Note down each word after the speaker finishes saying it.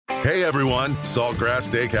Hey everyone, Saltgrass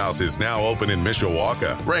Steakhouse is now open in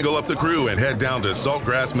Mishawaka. Wrangle up the crew and head down to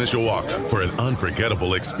Saltgrass Mishawaka for an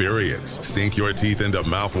unforgettable experience. Sink your teeth into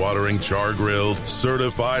mouth-watering char-grilled,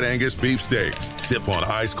 certified Angus beef steaks. Sip on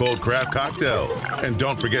ice-cold craft cocktails. And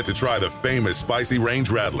don't forget to try the famous spicy range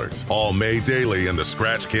rattlers, all made daily in the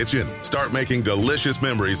Scratch Kitchen. Start making delicious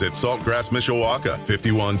memories at Saltgrass Mishawaka,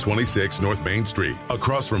 5126 North Main Street,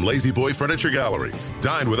 across from Lazy Boy Furniture Galleries.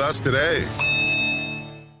 Dine with us today.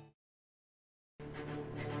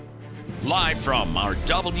 Live from our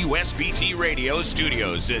WSBT radio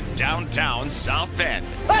studios in downtown South Bend.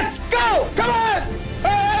 Let's go! Come on!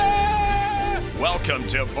 Welcome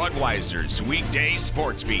to Budweiser's Weekday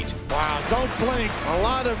Sports Beat. Wow, don't blink. A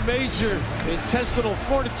lot of major intestinal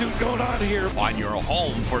fortitude going on here. On your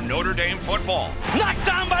home for Notre Dame football. Knocked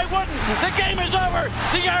down by Wooden. The game is over.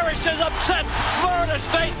 The Irish is upset Florida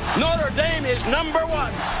State. Notre Dame is number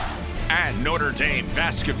one. And Notre Dame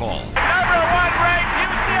basketball. Number one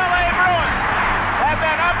ranked UCLA Bruins have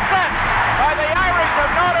been upset by the Irish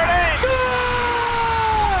of Notre Dame.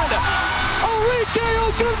 Good! Arike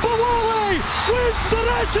Ogunbowale wins the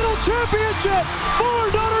national championship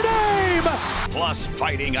for Notre Dame. Plus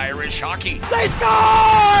Fighting Irish hockey. They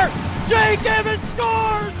score! Jake Evans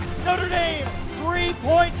scores! Notre Dame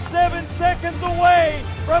 3.7 seconds away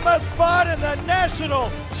from a spot in the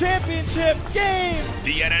national championship game.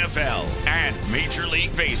 The NFL and Major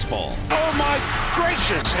League Baseball. Oh my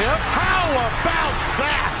gracious, how about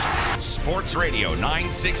that? Sports Radio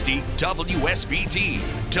 960 WSBT,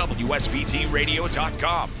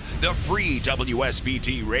 WSBTradio.com, the free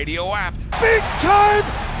WSBT radio app. Big time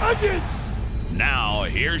Onions! Now,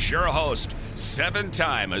 here's your host,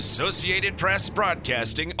 7-time Associated Press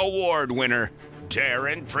Broadcasting Award winner,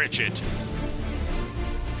 Darren Pritchett.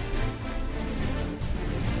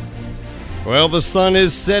 Well, the sun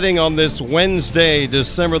is setting on this Wednesday,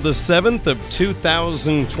 December the 7th of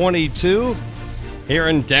 2022, here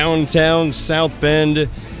in downtown South Bend,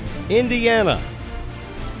 Indiana.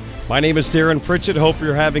 My name is Darren Pritchett. Hope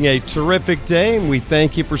you're having a terrific day, and we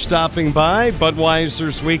thank you for stopping by.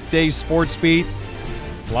 Budweiser's Weekday Sports Beat,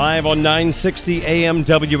 live on 960 AM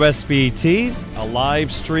WSBT, a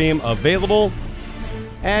live stream available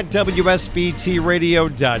at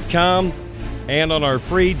WSBTradio.com and on our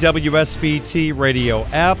free WSBT radio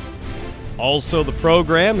app. Also, the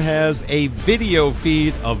program has a video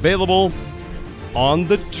feed available on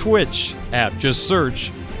the Twitch app. Just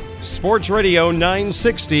search Sports Radio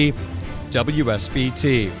 960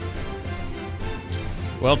 WSBT.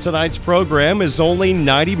 Well, tonight's program is only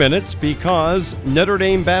 90 minutes because Notre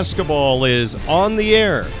Dame basketball is on the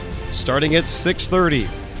air starting at 6:30.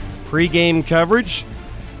 Pre-game coverage,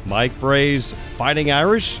 Mike Bray's Fighting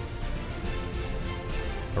Irish,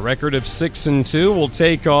 a record of 6-2, will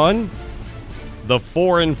take on the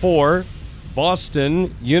 4-4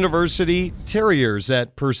 Boston University Terriers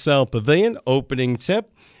at Purcell Pavilion. Opening tip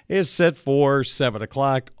is set for 7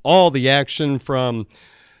 o'clock. All the action from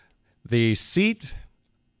the seat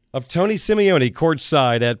of Tony Simeone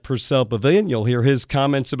courtside at Purcell Pavilion. You'll hear his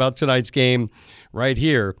comments about tonight's game right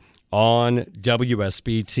here on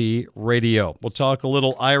WSBT Radio. We'll talk a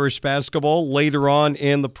little Irish basketball later on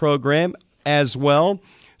in the program as well.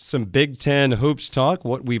 Some Big Ten hoops talk,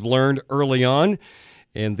 what we've learned early on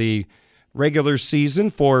in the regular season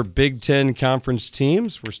for Big Ten conference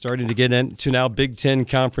teams. We're starting to get into now Big Ten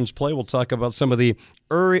conference play. We'll talk about some of the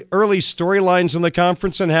early storylines in the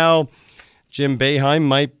conference and how Jim Boeheim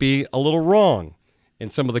might be a little wrong in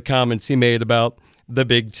some of the comments he made about the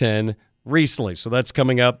Big Ten recently. So that's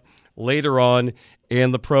coming up later on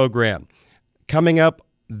in the program. Coming up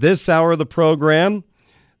this hour of the program,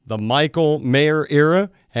 the Michael Mayer era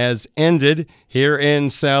has ended here in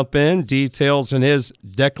South Bend. Details in his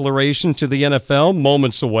declaration to the NFL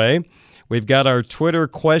moments away. We've got our Twitter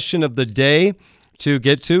question of the day to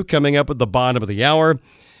get to coming up at the bottom of the hour.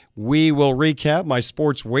 We will recap my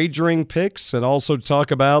sports wagering picks and also talk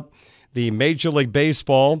about the Major League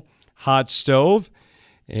Baseball hot stove,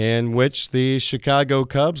 in which the Chicago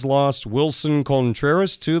Cubs lost Wilson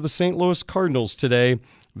Contreras to the St. Louis Cardinals today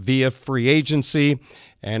via free agency.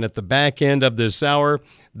 And at the back end of this hour,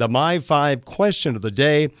 the My 5 question of the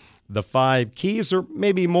day, the 5 keys, or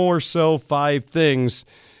maybe more so 5 things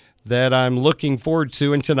that I'm looking forward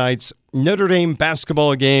to in tonight's Notre Dame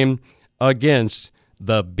basketball game against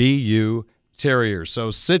the BU Terriers.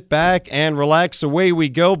 So sit back and relax. Away we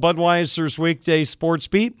go. Budweiser's Weekday Sports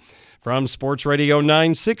Beat from Sports Radio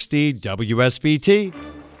 960 WSBT.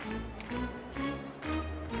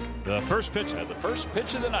 The first pitch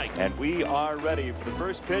of the night. And we are ready for the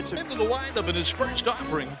first pitch. Into the windup in his first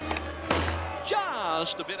offering.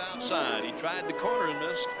 just a bit outside. He tried the corner and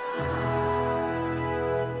missed.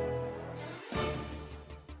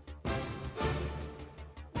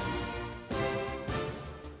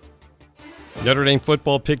 Notre Dame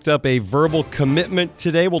football picked up a verbal commitment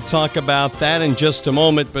today. We'll talk about that in just a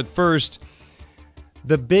moment. But first,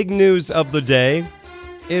 the big news of the day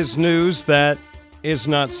is news that is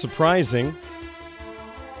not surprising.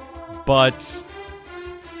 But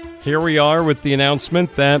here we are with the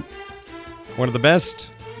announcement that one of the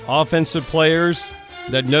best offensive players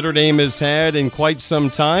that Notre Dame has had in quite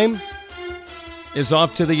some time is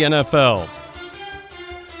off to the NFL.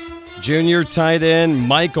 Junior tight end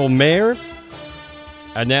Michael Mayer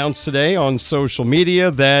announced today on social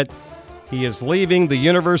media that he is leaving the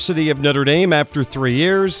University of Notre Dame after 3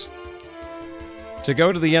 years to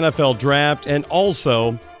go to the NFL draft, and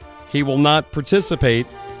also he will not participate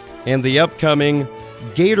in the upcoming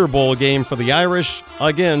Gator Bowl game for the Irish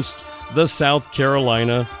against the South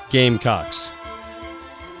Carolina Gamecocks.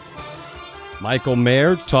 Michael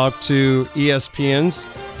Mayer talked to ESPN's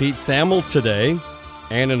Pete Thamel today,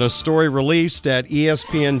 and in a story released at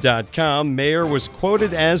ESPN.com, Mayer was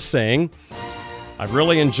quoted as saying, "I've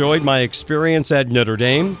really enjoyed my experience at Notre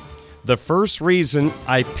Dame. The first reason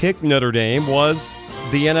I picked Notre Dame was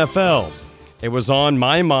the NFL. It was on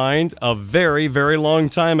my mind a very, very long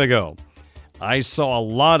time ago. I saw a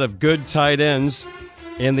lot of good tight ends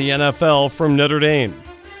in the NFL from Notre Dame.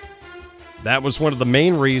 That was one of the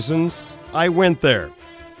main reasons I went there.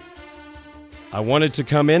 I wanted to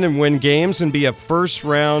come in and win games and be a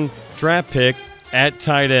first-round draft pick at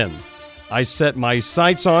tight end. I set my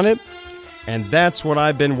sights on it, and that's what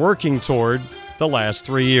I've been working toward the last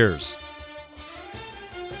 3 years."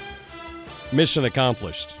 Mission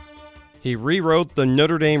accomplished. He rewrote the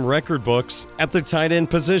Notre Dame record books at the tight end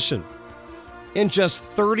position. In just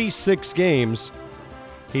 36 games,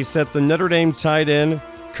 he set the Notre Dame tight end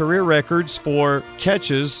career records for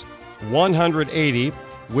catches, 180,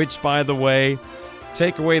 which, by the way,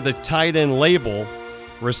 take away the tight end label,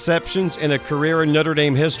 receptions in a career in Notre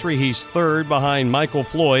Dame history, he's third behind Michael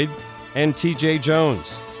Floyd and T.J.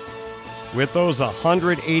 Jones. With those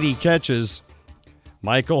 180 catches,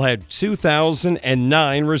 Michael had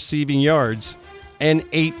 2,009 receiving yards and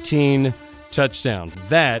 18 touchdowns.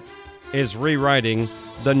 That is rewriting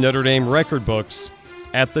the Notre Dame record books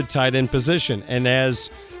at the tight end position. And as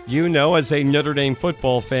you know, as a Notre Dame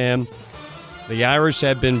football fan, the Irish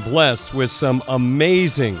have been blessed with some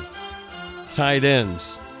amazing tight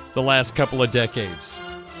ends the last couple of decades.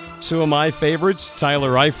 Two of my favorites,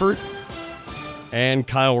 Tyler Eifert and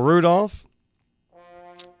Kyle Rudolph.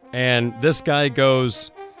 And this guy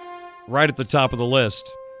goes right at the top of the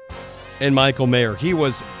list in Michael Mayer. He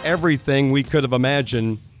was everything we could have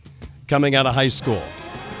imagined coming out of high school.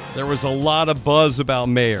 There was a lot of buzz about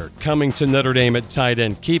Mayer coming to Notre Dame at tight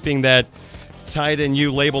end, keeping that tight end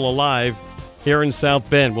U label alive here in South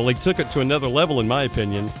Bend. Well, he took it to another level, in my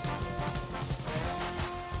opinion.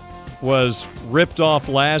 Was ripped off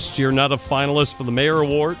last year, not a finalist for the Mayer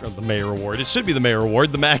Award, or the Mayer Award. It should be the Mayer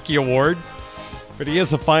Award, the Mackey Award. But he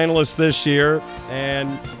is a finalist this year,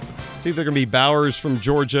 and it's either going to be Bowers from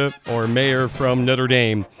Georgia or Mayer from Notre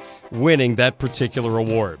Dame winning that particular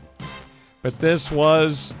award. But this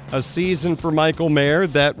was a season for Michael Mayer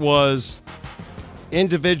that was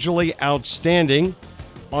individually outstanding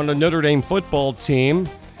on a Notre Dame football team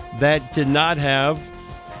that did not have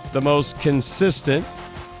the most consistent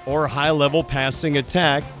or high-level passing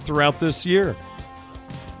attack throughout this year.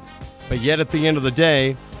 But yet at the end of the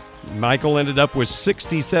day, Michael ended up with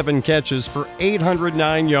 67 catches for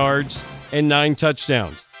 809 yards and 9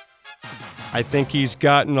 touchdowns. I think he's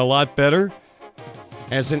gotten a lot better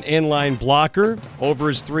as an inline blocker over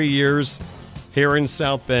his 3 years here in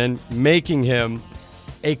South Bend, making him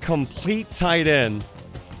a complete tight end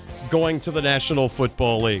going to the National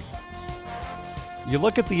Football League. You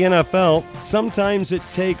look at the NFL, sometimes it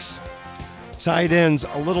takes tight ends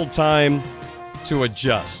a little time to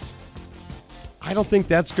adjust. I don't think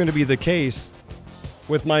that's going to be the case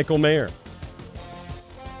with Michael Mayer.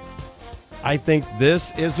 I think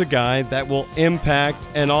this is a guy that will impact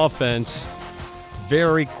an offense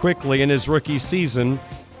very quickly in his rookie season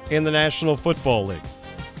in the National Football League.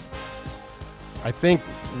 I think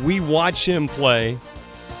we watch him play,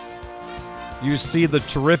 you see the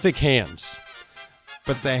terrific hands,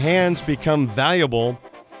 but the hands become valuable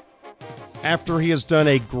after he has done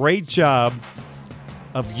a great job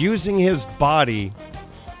of using his body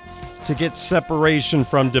to get separation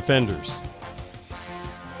from defenders.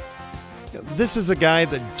 This is a guy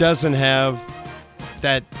that doesn't have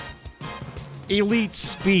that elite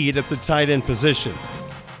speed at the tight end position,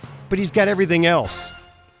 but he's got everything else.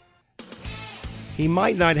 He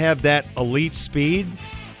might not have that elite speed,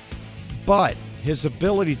 but his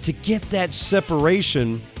ability to get that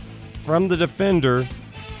separation from the defender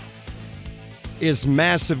is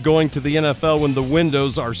massive going to the NFL when the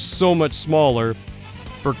windows are so much smaller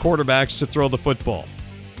for quarterbacks to throw the football.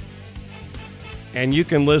 And you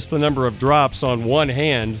can list the number of drops on one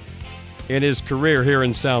hand in his career here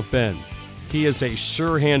in South Bend. He is a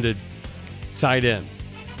sure-handed tight end.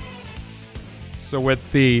 So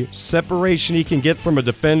with the separation he can get from a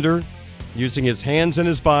defender, using his hands and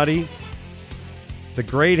his body, the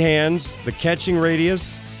great hands, the catching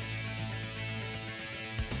radius,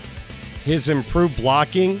 his improved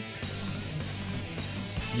blocking,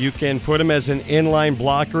 you can put him as an inline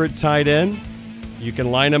blocker at tight end. You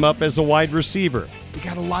can line him up as a wide receiver. You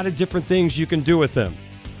got a lot of different things you can do with him.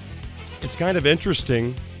 It's kind of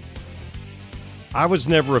interesting. I was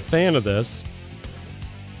never a fan of this,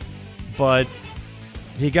 but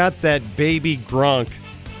he got that baby Gronk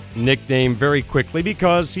nickname very quickly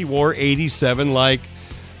because he wore 87 like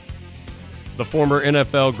the former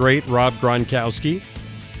NFL great Rob Gronkowski,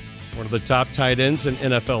 one of the top tight ends in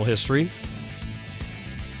NFL history.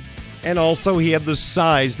 And also he had the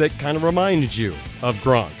size that kind of reminded you of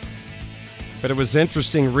Gronk. But it was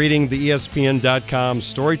interesting reading the ESPN.com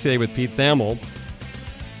story today with Pete Thamel.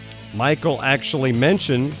 Michael actually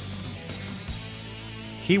mentioned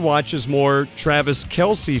he watches more Travis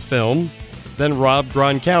Kelce film than Rob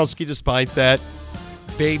Gronkowski, despite that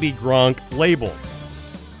baby Gronk label.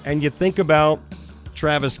 And you think about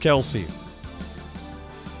Travis Kelce,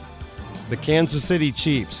 the Kansas City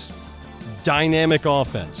Chiefs, dynamic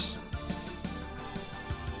offense.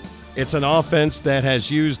 It's an offense that has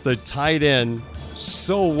used the tight end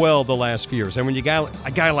so well the last few years. And when you got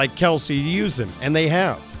a guy like Kelce, you use him, and they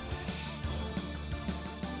have.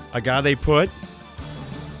 A guy they put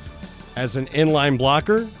as an inline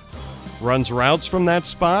blocker, runs routes from that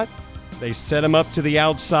spot. They set him up to the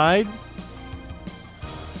outside.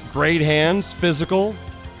 Great hands, physical.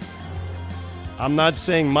 I'm not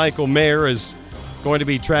saying Michael Mayer is going to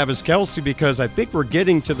be Travis Kelce because I think we're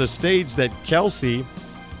getting to the stage that Kelce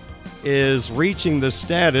is reaching the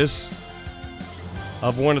status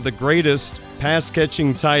of one of the greatest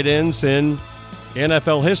pass-catching tight ends in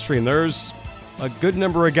NFL history. And there's a good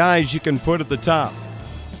number of guys you can put at the top.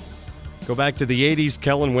 Go back to the 80s,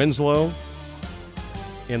 Kellen Winslow.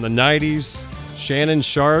 In the 90s, Shannon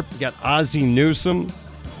Sharp. You got Ozzie Newsome.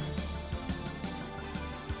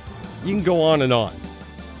 You can go on and on.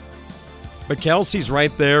 But Kelce's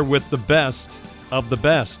right there with the best of the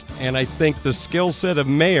best. And I think the skill set of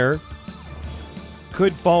Mayer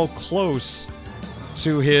could fall close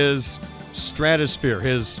to his stratosphere,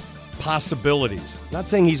 his possibilities. Not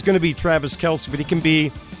saying he's going to be Travis Kelce, but he can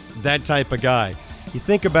be that type of guy. You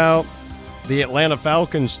think about the Atlanta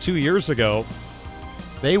Falcons 2 years ago,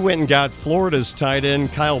 they went and got Florida's tight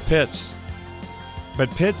end, Kyle Pitts. But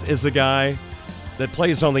Pitts is the guy that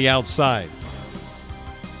plays on the outside.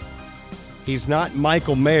 He's not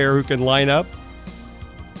Michael Mayer, who can line up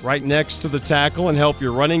right next to the tackle and help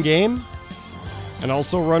your running game and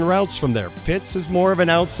also run routes from there. Pitts is more of an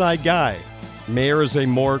outside guy. Mayer is a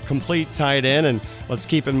more complete tight end, and let's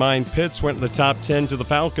keep in mind Pitts went in the top 10 to the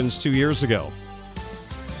Falcons 2 years ago.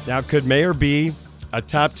 Now, could Mayer be a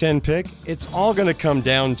top 10 pick? It's all going to come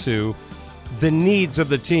down to the needs of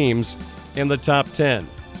the teams in the top 10.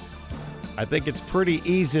 I think it's pretty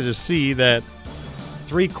easy to see that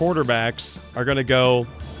 3 quarterbacks are going to go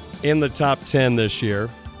in the top 10 this year.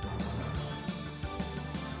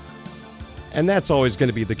 And that's always going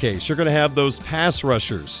to be the case. You're going to have those pass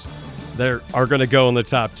rushers that are going to go in the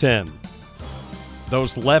top 10.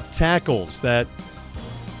 Those left tackles that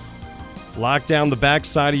lock down the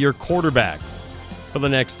backside of your quarterback for the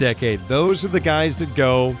next decade. Those are the guys that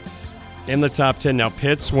go in the top 10. Now,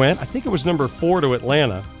 Pitts went, I think it was number 4 to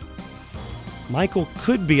Atlanta. Michael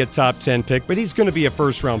could be a top 10 pick, but he's going to be a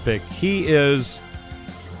first-round pick. He is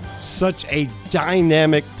such a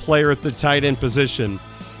dynamic player at the tight end position.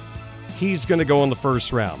 He's going to go in the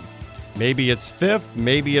first round. Maybe it's 5th,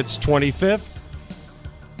 maybe it's 25th,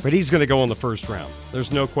 but he's going to go in the first round.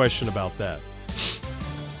 There's no question about that.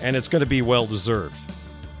 And it's going to be well-deserved.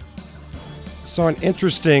 So an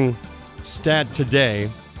interesting stat today,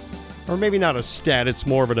 or maybe not a stat, it's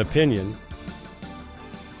more of an opinion.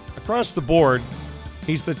 Across the board,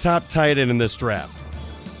 he's the top tight end in this draft.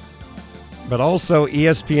 But also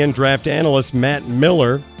ESPN draft analyst Matt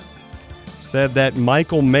Miller said that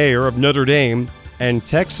Michael Mayer of Notre Dame and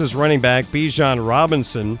Texas running back Bijan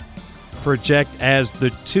Robinson project as the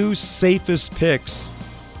 2 safest picks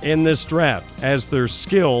in this draft, as their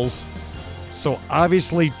skills so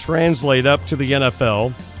obviously translate up to the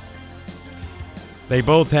NFL. They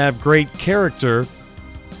both have great character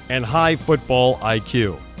and high football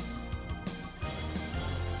IQ.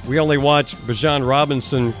 We only watch Bijan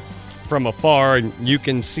Robinson from afar, and you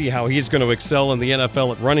can see how he's going to excel in the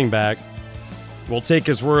NFL at running back. We'll take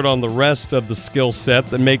his word on the rest of the skill set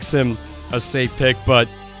that makes him a safe pick, but,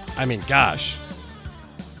 I mean, gosh,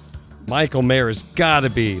 Michael Mayer has got to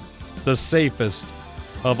be the safest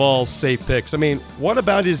of all safe picks. I mean, what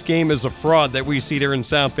about his game as a fraud that we see there in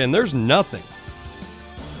South Bend? There's nothing.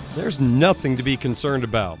 There's nothing to be concerned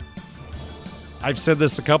about. I've said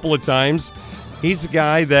this a couple of times. He's a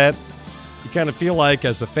guy that you kind of feel like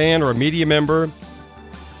as a fan or a media member,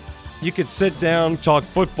 you could sit down, talk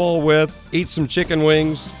football with, eat some chicken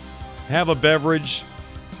wings, have a beverage,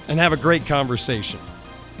 and have a great conversation.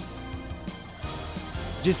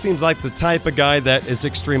 Just seems like the type of guy that is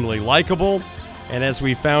extremely likable, and as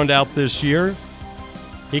we found out this year,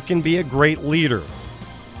 he can be a great leader.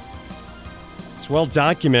 It's well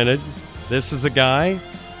documented. This is a guy,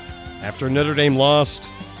 after Notre Dame lost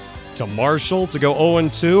to Marshall to go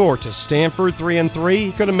 0-2 or to Stanford 3-3,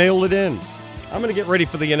 he could have mailed it in. I'm going to get ready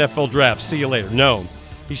for the NFL draft. See you later. No.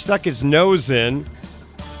 He stuck his nose in,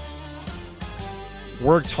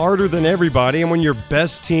 worked harder than everybody, and when your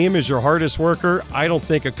best team is your hardest worker, I don't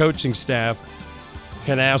think a coaching staff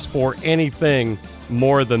can ask for anything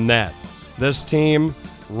more than that. This team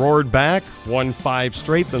roared back, won 5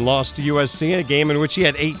 straight, then lost to USC in a game in which he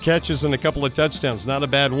had 8 catches and a couple of touchdowns. Not a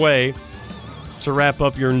bad way to wrap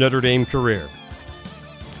up your Notre Dame career.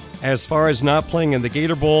 As far as not playing in the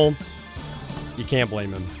Gator Bowl, you can't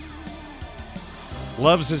blame him.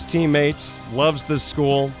 Loves his teammates, loves this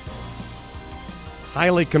school,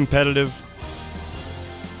 highly competitive,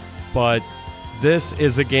 but this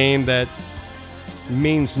is a game that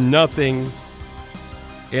means nothing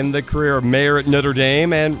in the career of Mayer at Notre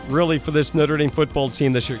Dame and really for this Notre Dame football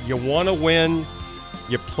team this year. You want to win,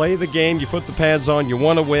 you play the game, you put the pads on, you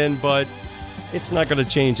want to win, but it's not going to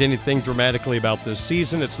change anything dramatically about this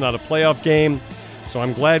season. It's not a playoff game, so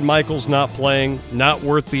I'm glad Michael's not playing, not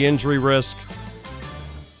worth the injury risk.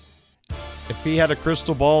 If he had a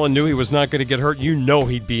crystal ball and knew he was not going to get hurt, you know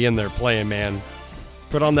he'd be in there playing, man.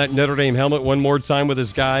 Put on that Notre Dame helmet one more time with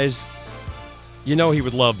his guys. You know he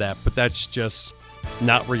would love that, but that's just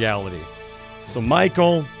not reality. So,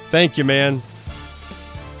 Michael, thank you, man.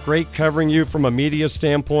 Great covering you from a media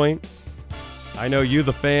standpoint. I know you,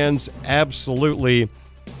 the fans, absolutely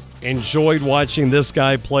enjoyed watching this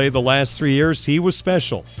guy play the last 3 years. He was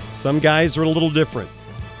special. Some guys are a little different.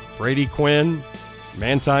 Brady Quinn,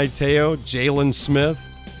 Manti Te'o, Jalen Smith.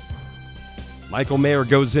 Michael Mayer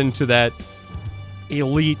goes into that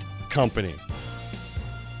elite company.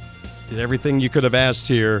 Did everything you could have asked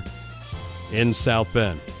here in South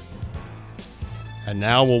Bend. And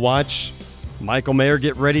now we'll watch Michael Mayer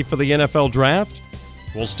get ready for the NFL draft.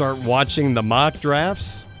 We'll start watching the mock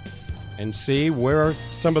drafts and see where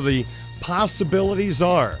some of the possibilities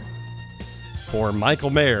are for Michael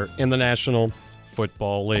Mayer in the National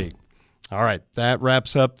Football League. All right, that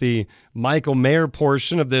wraps up the Michael Mayer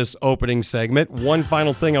portion of this opening segment. One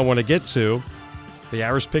final thing I want to get to. The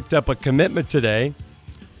Irish picked up a commitment today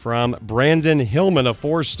from Brandon Hillman, a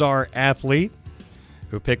 4-star athlete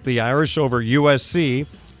who picked the Irish over USC,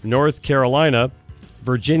 North Carolina,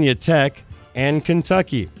 Virginia Tech, and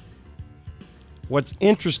Kentucky. What's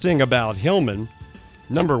interesting about Hillman,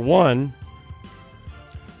 number one,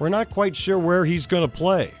 we're not quite sure where he's going to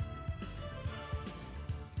play.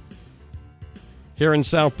 Here in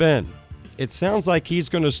South Bend, it sounds like he's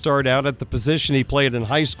going to start out at the position he played in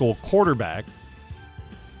high school, quarterback.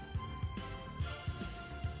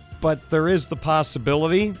 But there is the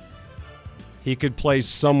possibility he could play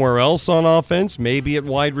somewhere else on offense, maybe at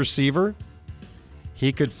wide receiver.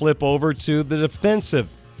 He could flip over to the defensive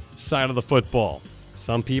side of the football.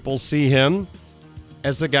 Some people see him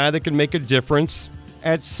as a guy that can make a difference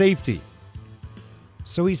at safety.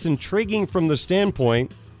 So he's intriguing from the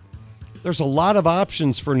standpoint, there's a lot of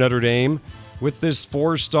options for Notre Dame with this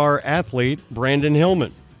 4-star athlete, Brandon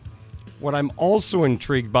Hillman. What I'm also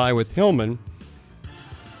intrigued by with Hillman,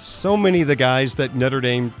 so many of the guys that Notre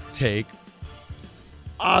Dame take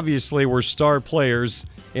obviously were star players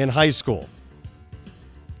in high school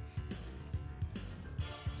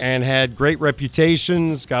and had great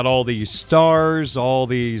reputations, got all these stars, all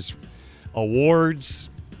these awards.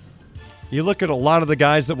 You look at a lot of the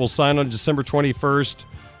guys that will sign on December 21st,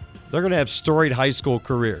 they're going to have storied high school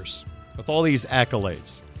careers with all these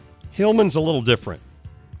accolades. Hillman's a little different.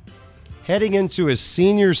 Heading into his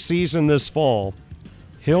senior season this fall,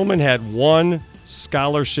 Hillman had one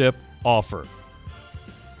scholarship offer.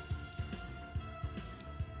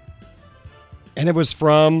 And it was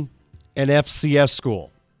from an FCS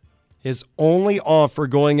school. His only offer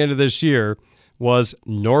going into this year was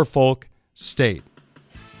Norfolk State.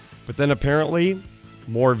 But then apparently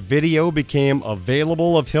more video became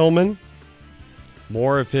available of Hillman.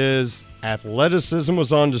 More of his athleticism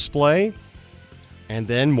was on display. And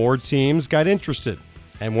then more teams got interested.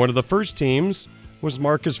 And one of the first teams was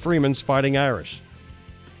Marcus Freeman's Fighting Irish.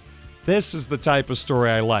 This is the type of story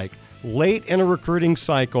I like. Late in a recruiting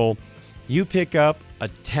cycle, you pick up a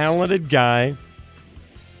talented guy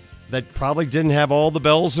that probably didn't have all the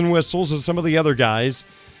bells and whistles as some of the other guys,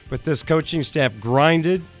 but this coaching staff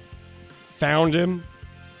grinded, found him,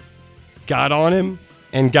 got on him,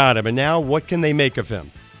 and got him. And now what can they make of him?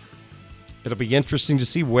 It'll be interesting to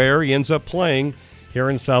see where he ends up playing here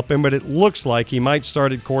in South Bend, but it looks like he might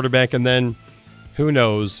start at quarterback, and then who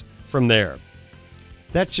knows from there.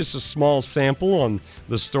 That's just a small sample on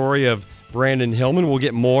the story of Brandon Hillman. We'll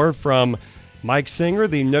get more from Mike Singer,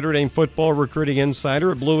 the Notre Dame football recruiting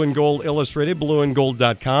insider at Blue and Gold Illustrated,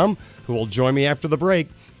 blueandgold.com, who will join me after the break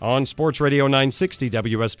on Sports Radio 960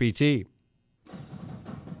 WSBT.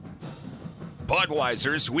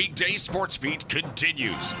 Budweiser's weekday sports beat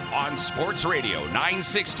continues on Sports Radio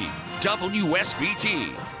 960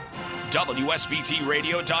 WSBT,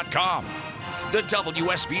 WSBTradio.com, the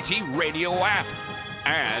WSBT radio app,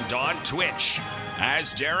 and on Twitch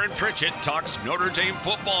as Darren Pritchett talks Notre Dame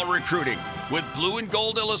football recruiting with Blue and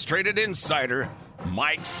Gold Illustrated insider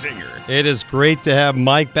Mike Singer. It is great to have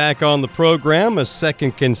Mike back on the program, a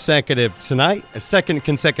second consecutive night,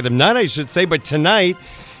 I should say, but tonight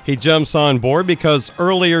he jumps on board because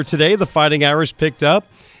earlier today the Fighting Irish picked up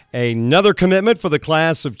another commitment for the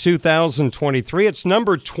class of 2023. It's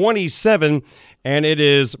number 27, and it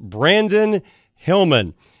is Brandon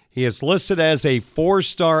Hillman. He is listed as a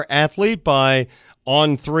 4-star athlete by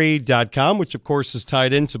On3.com, which of course is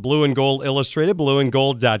tied into Blue and Gold Illustrated,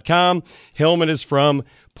 blueandgold.com. Hillman is from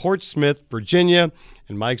Portsmouth, Virginia,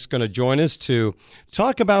 and Mike's going to join us to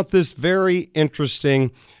talk about this very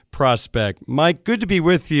interesting prospect. Mike, good to be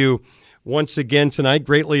with you once again tonight.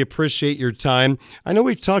 Greatly appreciate your time. I know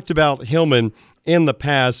we've talked about Hillman in the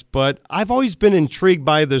past, but I've always been intrigued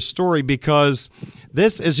by this story because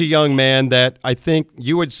this is a young man that I think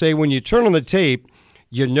you would say when you turn on the tape,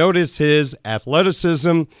 you notice his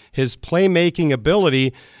athleticism, his playmaking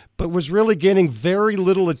ability, but was really getting very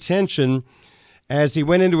little attention as he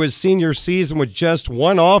went into his senior season with just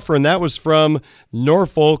one offer, and that was from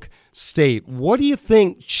Norfolk State. What do you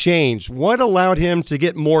think changed? What allowed him to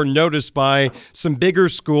get more noticed by some bigger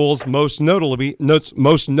schools, most notably,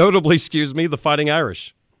 the Fighting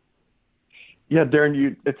Irish? Yeah,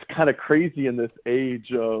 Darren, it's kind of crazy in this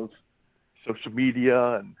age of social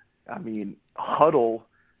media, and I mean, Huddle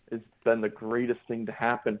has been the greatest thing to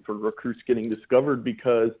happen for recruits getting discovered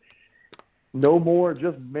because no more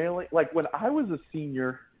just mailing. Like when I was a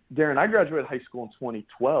senior, Darren, I graduated high school in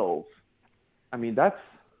 2012. I mean, that's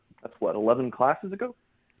what, 11 classes ago?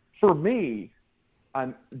 For me,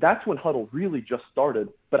 that's when Huddle really just started,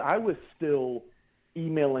 but I was still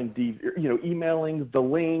emailing the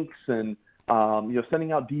links and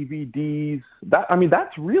sending out DVDs.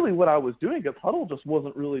 That's really what I was doing because Huddle just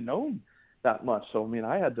wasn't really known that much. So, I mean,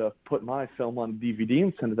 I had to put my film on DVD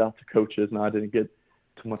and send it out to coaches, and I didn't get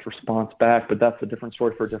too much response back, but that's a different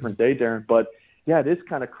story for a different day, Darren. But, yeah, it is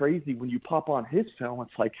kind of crazy when you pop on his film.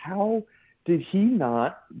 It's like, how did he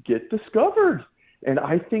not get discovered? And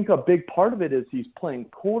I think a big part of it is he's playing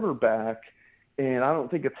quarterback, and I don't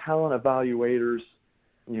think it's talent evaluators,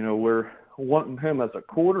 we're wanting him as a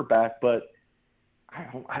quarterback, but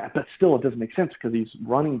still it doesn't make sense because he's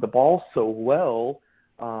running the ball so well.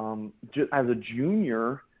 Just as a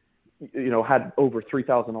junior, had over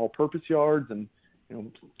 3,000 all-purpose yards and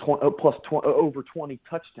over 20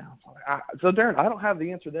 touchdowns. So Darren, I don't have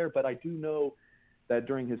the answer there, but I do know that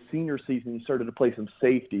during his senior season he started to play some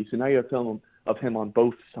safety. So now you have film of him on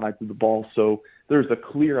both sides of the ball. So there's a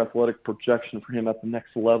clear athletic projection for him at the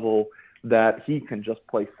next level that he can just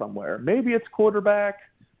play somewhere. Maybe it's quarterback.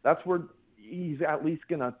 That's where he's at least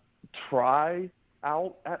going to try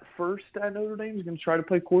out at first at Notre Dame. He's going to try to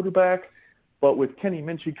play quarterback. But with Kenny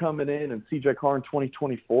Minchey coming in and CJ Carr in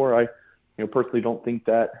 2024, I personally don't think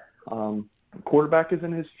that quarterback is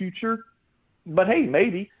in his future. But, hey,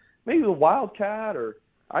 maybe the Wildcat, or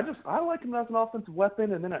I like him as an offensive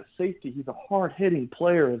weapon. And then at safety, he's a hard-hitting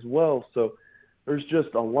player as well. So there's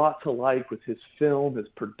just a lot to like with his film, his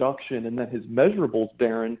production, and then his measurables,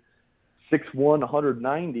 Darren. 6'1",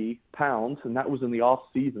 190 pounds, and that was in the off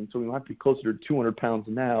season, so we might be closer to 200 pounds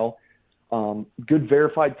now. Good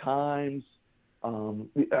verified times, 6'5"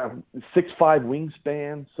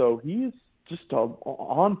 wingspan. So he is just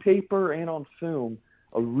on paper and on film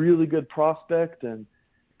a really good prospect, and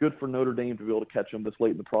good for Notre Dame to be able to catch him this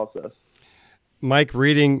late in the process. Mike,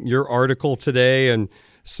 reading your article today and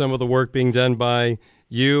some of the work being done by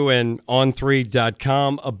you and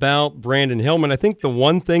On3.com about Brandon Hillman, I think the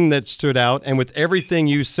one thing that stood out, and with everything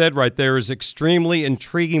you said right there, is extremely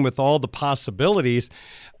intriguing with all the possibilities.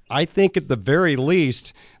 I think at the very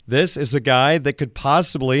least, this is a guy that could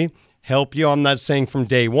possibly help you. I'm not saying from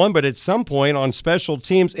day one, but at some point on special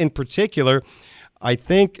teams in particular. I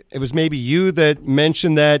think it was maybe you that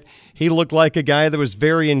mentioned that he looked like a guy that was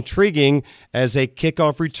very intriguing as a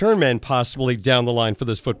kickoff return man possibly down the line for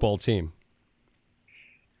this football team.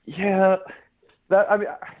 Yeah,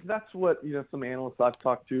 that's what some analysts I've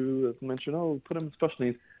talked to have mentioned. Put him in special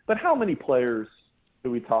teams. But how many players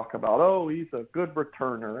do we talk about? He's a good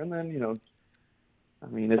returner, and then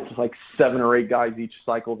it's like 7 or 8 guys each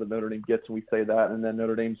cycle that Notre Dame gets, and we say that, and then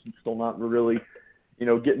Notre Dame's still not really,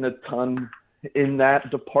 getting a ton in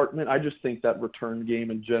that department. I just think that return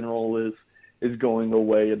game in general is going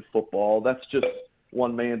away in football. That's just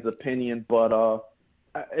one man's opinion, but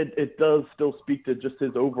it does still speak to just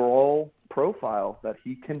his overall profile that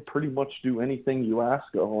he can pretty much do anything you ask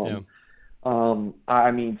of him.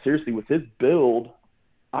 Yeah. Seriously, with his build,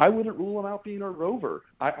 I wouldn't rule him out being a rover.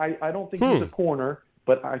 I don't think he's a corner,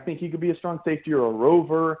 but I think he could be a strong safety or a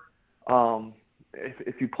rover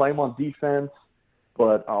if you play him on defense.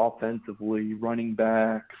 But offensively, running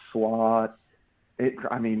back, slot,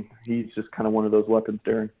 he's just kind of one of those weapons,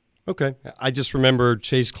 Darren. Okay. I just remember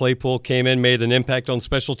Chase Claypool came in, made an impact on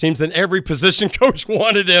special teams, and every position coach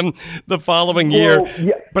wanted him the following year.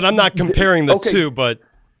 Yeah. But I'm not comparing the two, but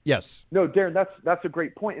yes. No, Darren, that's a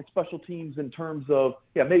great point in special teams in terms of,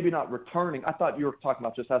 maybe not returning. I thought you were talking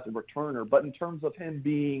about just as a returner, but in terms of him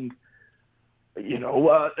being –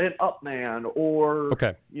 an up man or,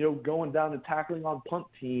 going down and tackling on punt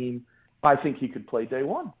team, I think he could play day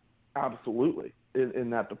one. Absolutely. In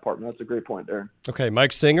that department. That's a great point, Darren. Okay.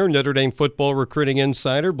 Mike Singer, Notre Dame football recruiting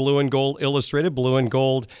insider, Blue and Gold Illustrated,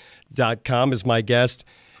 blueandgold.com is my guest.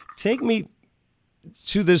 Take me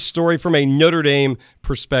to this story from a Notre Dame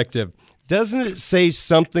perspective. Doesn't it say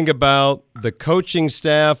something about the coaching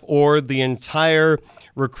staff or the entire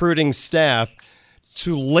recruiting staff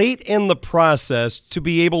to late in the process to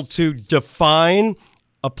be able to define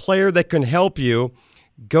a player that can help you,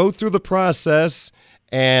 go through the process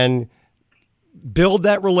and build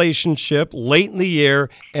that relationship late in the year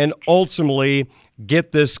and ultimately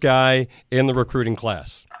get this guy in the recruiting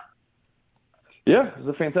class? Yeah, it's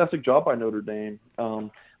a fantastic job by Notre Dame.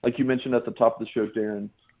 Like you mentioned at the top of the show, Darren,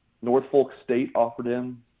 Norfolk State offered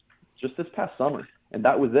him just this past summer, and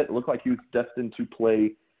that was it. It looked like he was destined to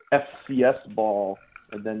play FCS ball,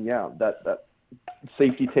 and then that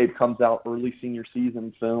safety tape comes out, early senior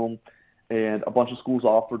season film, and a bunch of schools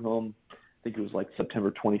offered him. I think it was like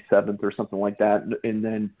September 27th or something like that, and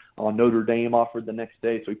then Notre Dame offered the next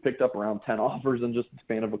day. So he picked up around 10 offers in just the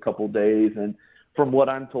span of a couple of days, and from what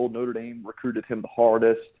I'm told, Notre Dame recruited him the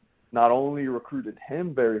hardest. Not only recruited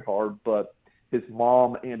him very hard, but his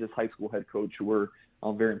mom and his high school head coach were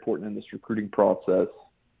very important in this recruiting process.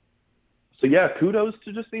 So, kudos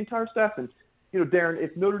to just the entire staff. And, Darren,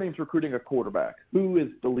 if Notre Dame's recruiting a quarterback, who is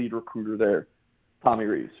the lead recruiter there? Tommy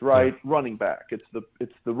Rees, right? Yeah. Running back. It's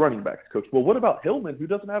the running backs coach. Well, what about Hillman, who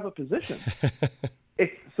doesn't have a position?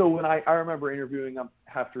 So when I remember interviewing him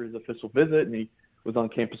after his official visit, and he was on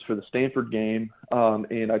campus for the Stanford game,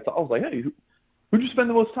 and I was like, hey, who'd you spend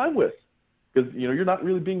the most time with? Because, you're not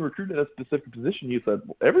really being recruited at a specific position. He said,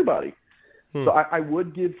 well, everybody. So I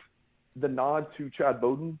would give the nod to Chad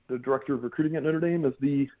Bowden, the director of recruiting at Notre Dame, as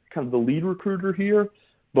the kind of the lead recruiter here,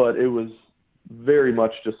 but it was very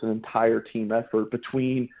much just an entire team effort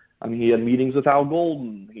between, he had meetings with Al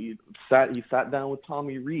Golden. He sat down with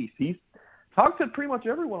Tommy Rees. He talked to pretty much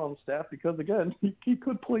everyone on the staff because, again, he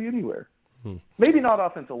could play anywhere. Maybe not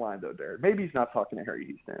offensive line, though, Darren. Maybe he's not talking to Harry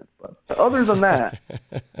Houston. But other than that,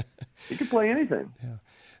 he could play anything. Yeah.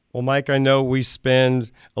 Well, Mike, I know we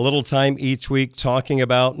spend a little time each week talking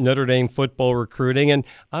about Notre Dame football recruiting, and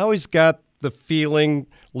I always got the feeling,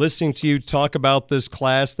 listening to you talk about this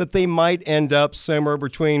class, that they might end up somewhere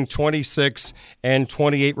between 26 and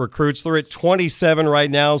 28 recruits. They're at 27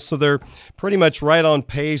 right now, so they're pretty much right on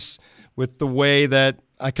pace with the way that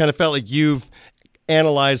I kind of felt like you've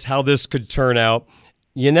analyzed how this could turn out.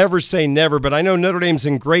 You never say never, but I know Notre Dame's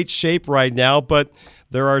in great shape right now, but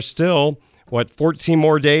there are still 14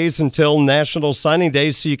 more days until National Signing Day,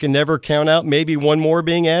 so you can never count out maybe one more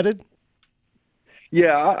being added?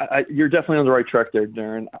 Yeah, you're definitely on the right track there,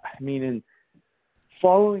 Darren. In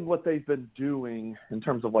following what they've been doing in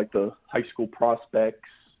terms of like the high school prospects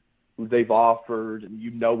who they've offered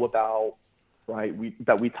and about, right?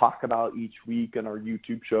 That we talk about each week on our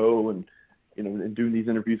YouTube show and, you know, and doing these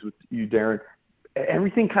interviews with you, Darren,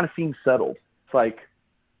 everything kind of seems settled. It's like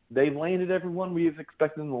they landed everyone we was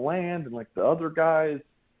expecting them to land, and like the other guys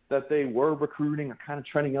that they were recruiting are kind of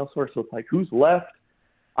trending elsewhere. So it's like, who's left?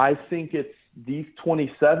 I think it's these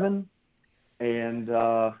 27, and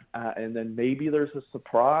then maybe there's a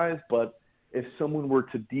surprise. But if someone were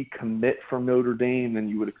to decommit from Notre Dame, then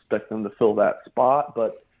you would expect them to fill that spot.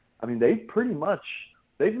 But I mean, they've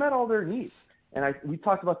met all their needs. And we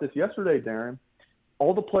talked about this yesterday, Darren.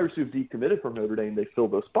 All the players who've decommitted from Notre Dame, they fill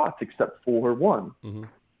those spots except for one,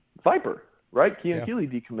 Viper, right? Keon Keeley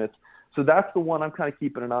decommits. So that's the one I'm kind of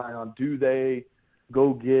keeping an eye on. Do they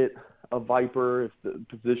go get a Viper if the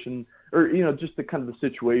position, or, you know, just the kind of the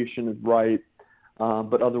situation is right?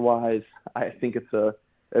 But otherwise, I think it's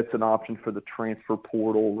an option for the transfer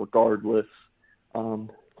portal regardless.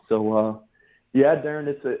 Yeah, Darren,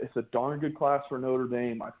 it's a darn good class for Notre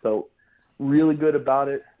Dame. I felt really good about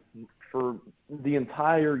it for the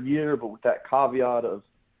entire year, but with that caveat of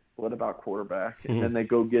what about quarterback? And then they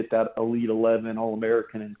go get that Elite 11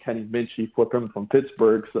 All-American and Kenny Minchey, flip him from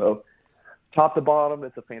Pittsburgh. So top to bottom,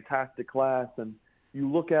 it's a fantastic class. And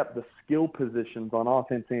you look at the skill positions on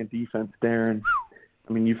offense and defense, Darren.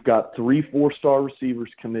 I mean, you've got 3 4-star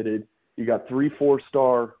receivers committed. You got 3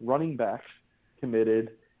 4-star running backs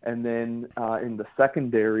committed. And then in the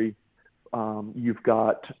secondary, you've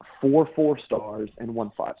got 4 4-stars and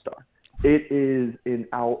 1 5-star. It is an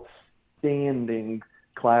outstanding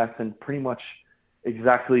class and pretty much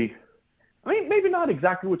exactly, I mean, maybe not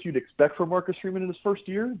exactly what you'd expect from Marcus Freeman in his first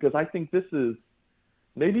year, because I think this is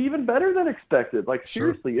maybe even better than expected. Like,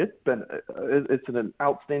 seriously, it's an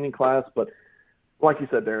outstanding class. But like you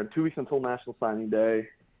said, Darren, 2 weeks until National Signing Day,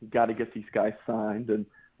 you got to get these guys signed. And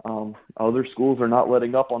other schools are not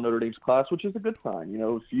letting up on Notre Dame's class, which is a good sign. You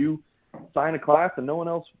know, if you sign a class and no one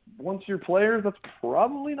else wants your players, that's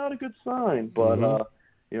probably not a good sign. But,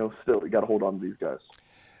 you know, still, you got to hold on to these guys.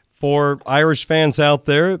 For Irish fans out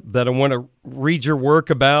there that want to read your work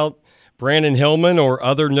about Brandon Hillman or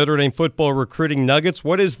other Notre Dame football recruiting nuggets,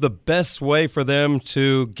 what is the best way for them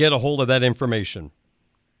to get a hold of that information?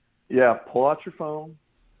 Yeah, pull out your phone,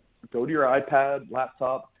 go to your iPad,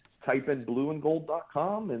 laptop, type in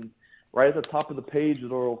blueandgold.com, and right at the top of the page,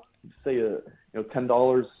 it'll say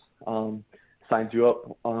 $10 signs you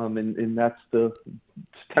up, and that's the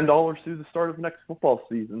 $10 through the start of next football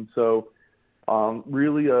season. So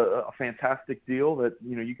really a fantastic deal that,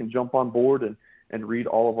 you know, you can jump on board and read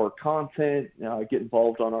all of our content, get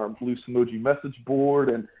involved on our Blue Samoji message board,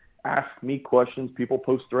 and ask me questions. People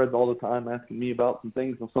post threads all the time asking me about some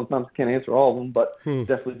things, and sometimes I can't answer all of them, but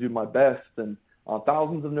definitely do my best. And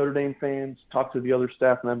thousands of Notre Dame fans, talk to the other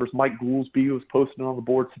staff members. Mike Goolsby was posting on the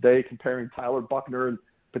board today comparing Tyler Buckner and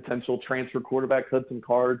potential transfer quarterback Hudson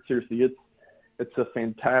Card. Seriously, it's a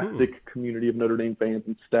fantastic community of Notre Dame fans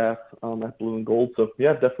and staff at Blue and Gold. So,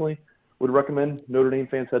 yeah, definitely would recommend Notre Dame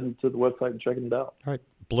fans heading to the website and checking it out. All right,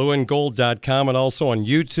 blueandgold.com, and also on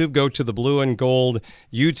YouTube. Go to the Blue and Gold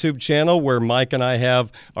YouTube channel where Mike and I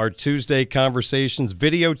have our Tuesday conversations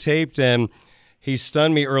videotaped, and he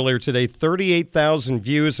stunned me earlier today. 38,000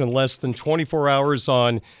 views in less than 24 hours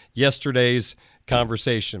on yesterday's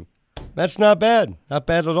conversation. That's not bad. Not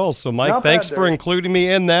bad at all. So, Mike, thanks for including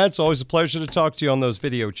me in that. It's always a pleasure to talk to you on those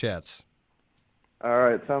video chats. All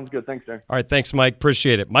right. Sounds good. Thanks, Darren. All right. Thanks, Mike.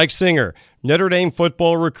 Appreciate it. Mike Singer, Notre Dame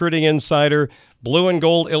football recruiting insider, Blue and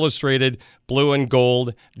Gold Illustrated,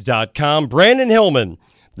 blueandgold.com. Brandon Hillman,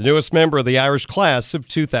 the newest member of the Irish class of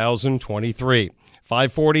 2023.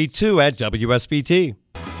 542 at WSBT.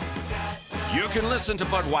 You can listen to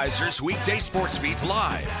Budweiser's weekday sports beat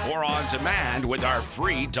live or on demand with our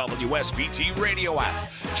free WSBT radio app.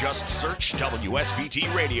 Just search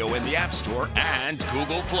WSBT Radio in the App Store and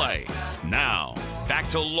Google Play. Now, back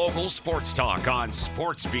to local sports talk on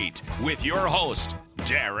Sports Beat with your host,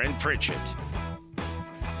 Darren Pritchett.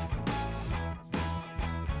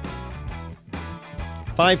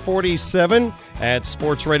 .547 at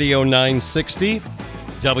Sports Radio 960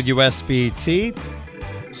 WSBT.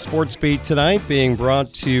 Sports Beat tonight being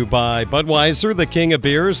brought to you by Budweiser, the king of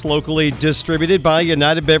beers, locally distributed by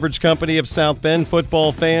United Beverage Company of South Bend.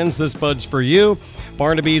 Football fans, this Bud's for you.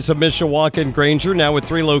 Barnaby's of Mishawaka and Granger, now with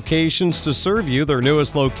 3 locations to serve you. Their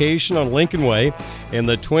newest location on Lincoln Way in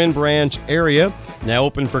the Twin Branch area, now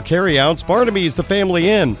open for carryouts. Barnaby's, the family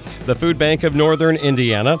inn, the food bank of Northern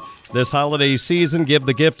Indiana. This holiday season, give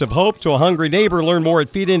the gift of hope to a hungry neighbor. Learn more at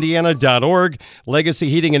feedindiana.org. Legacy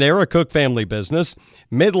Heating and Air, a Cook family business.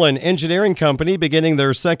 Midland Engineering Company, beginning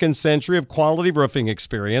their second century of quality roofing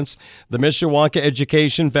experience. The Mishawaka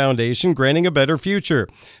Education Foundation, granting a better future.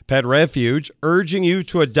 Pet Refuge, urging you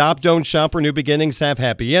to adopt, don't shop, where new beginnings have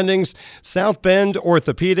happy endings. South Bend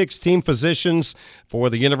Orthopedics, team physicians for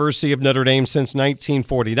the University of Notre Dame since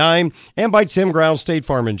 1949. And by Tim Growl State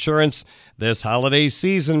Farm Insurance. This holiday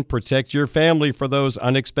season, protect your family for those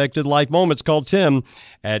unexpected life moments. Call Tim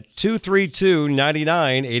at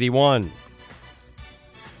 232-9981.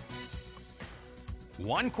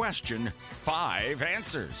 One question, 5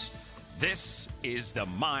 answers. This is the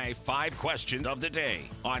My 5 Questions of the Day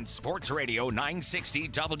on Sports Radio 960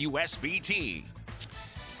 WSBT.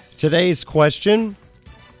 Today's question,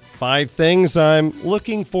 5 things I'm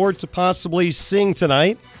looking forward to possibly seeing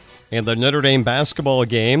tonight in the Notre Dame basketball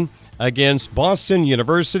game against Boston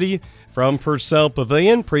University from Purcell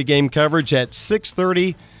Pavilion. Pre-game coverage at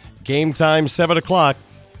 6:30, game time 7 o'clock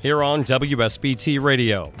here on WSBT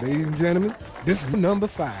Radio. Ladies and gentlemen, this is number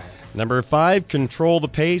 5. Number 5, control the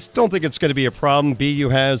pace. Don't think it's going to be a problem. BU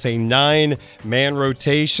has a 9-man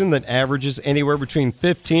rotation that averages anywhere between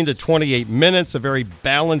 15 to 28 minutes, a very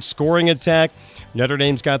balanced scoring attack. Notre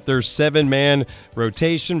Dame's got their 7-man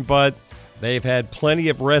rotation, but they've had plenty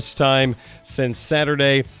of rest time since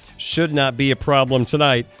Saturday. Should not be a problem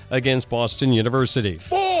tonight against Boston University.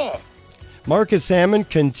 4. Marcus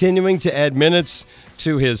Hammond continuing to add minutes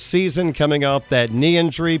to his season, coming off that knee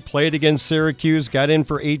injury, played against Syracuse, got in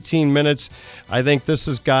for 18 minutes. I think this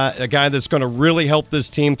is a guy that's going to really help this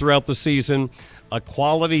team throughout the season. A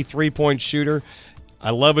quality three-point shooter.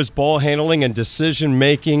 I love his ball handling and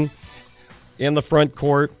decision-making in the front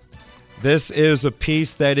court. This is a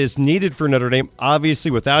piece that is needed for Notre Dame.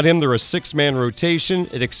 Obviously, without him, they're a 6-man rotation.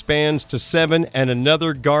 It expands to 7 and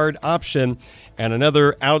another guard option and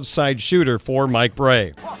another outside shooter for Mike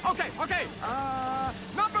Bray. Okay.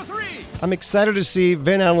 Number 3. I'm excited to see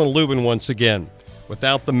Van Allen Lubin once again.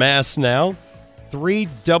 Without the mask now, 3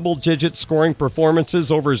 double-digit scoring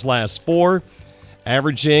performances over his last 4,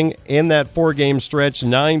 averaging in that 4-game stretch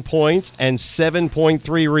 9 points and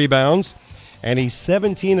 7.3 rebounds. And he's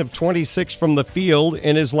 17 of 26 from the field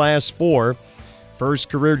in his last 4. First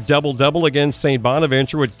career double-double against St.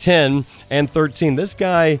 Bonaventure with 10 and 13. This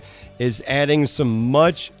guy is adding some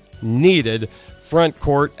much-needed front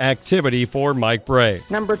court activity for Mike Bray.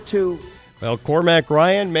 Number 2. Well, Cormac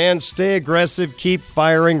Ryan, man, stay aggressive, keep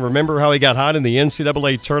firing. Remember how he got hot in the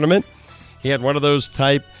NCAA tournament? He had one of those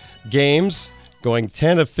type games, going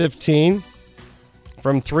 10 of 15.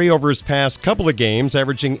 From 3 over his past couple of games,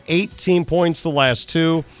 averaging 18 points the last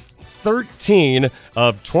 2, 13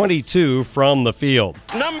 of 22 from the field.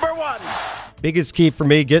 Number 1. Biggest key for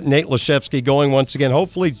me, getting Nate Laszewski going once again.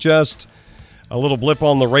 Hopefully just a little blip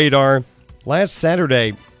on the radar. Last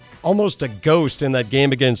Saturday, almost a ghost in that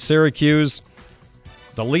game against Syracuse.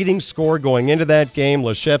 The leading scorer going into that game,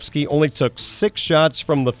 Laszewski, only took 6 shots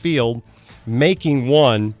from the field, making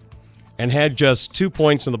 1, and had just 2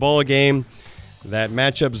 points in the ball game. That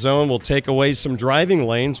matchup zone will take away some driving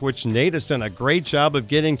lanes, which Nate has done a great job of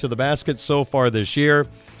getting to the basket so far this year.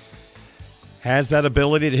 Has that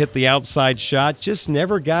ability to hit the outside shot. Just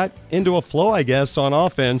never got into a flow, I guess, on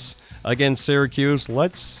offense against Syracuse.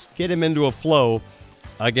 Let's get him into a flow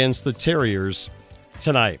against the Terriers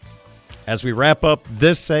tonight. As we wrap up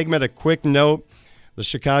this segment, a quick note. The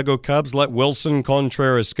Chicago Cubs let Wilson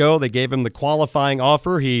Contreras go. They gave him the qualifying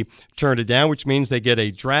offer. He turned it down, which means they get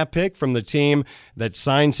a draft pick from the team that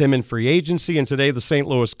signs him in free agency. And today the St.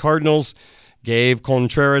 Louis Cardinals gave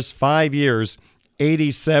Contreras 5 years,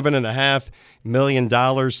 $87.5 million,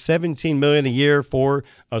 $17 million a year for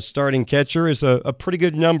a starting catcher is a pretty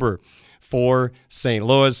good number for St.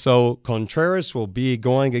 Louis. So Contreras will be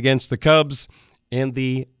going against the Cubs in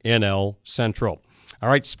the NL Central. All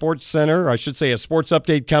right, Sports Center, I should say a sports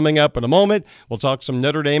update coming up in a moment. We'll talk some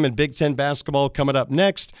Notre Dame and Big Ten basketball coming up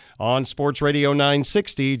next on Sports Radio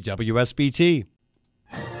 960 WSBT.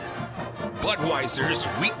 Budweiser's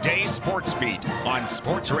weekday sports beat on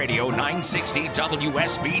Sports Radio 960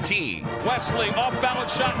 WSBT. Wesley,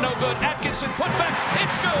 off-balance shot, no good. Atkinson, put back,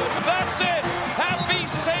 it's good. That's it. Happy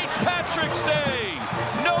St. Patrick's Day.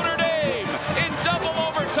 Notre Dame in double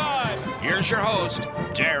overtime. Here's your host,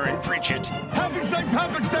 Darren Pritchett. Happy St.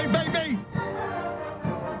 Patrick's Day, baby.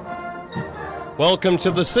 Welcome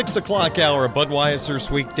to the 6 o'clock hour of Budweiser's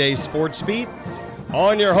weekday sports beat.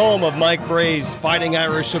 On your home of Mike Bray's Fighting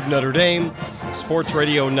Irish of Notre Dame, Sports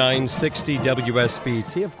Radio 960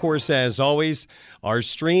 WSBT. Of course, as always, our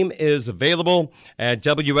stream is available at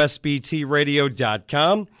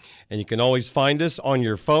WSBTradio.com. And you can always find us on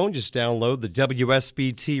your phone. Just download the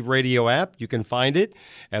WSBT Radio app. You can find it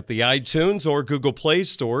at the iTunes or Google Play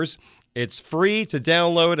stores. It's free to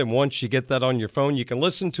download, and once you get that on your phone, you can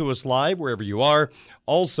listen to us live wherever you are.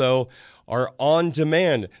 Also, our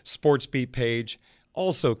on-demand Sports Beat page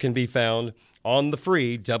also can be found on the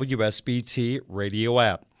free WSBT Radio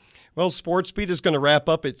app. Well, Sports Beat is going to wrap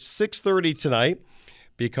up at 6:30 tonight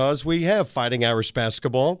because we have Fighting Irish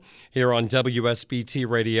basketball here on WSBT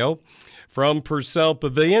Radio. From Purcell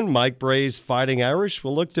Pavilion, Mike Bray's Fighting Irish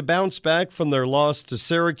will look to bounce back from their loss to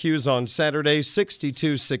Syracuse on Saturday,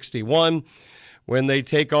 62-61, when they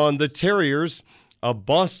take on the Terriers of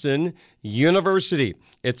Boston University.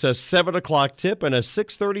 It's a 7 o'clock tip and a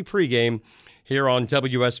 6:30 pregame here on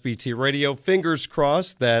WSBT Radio. Fingers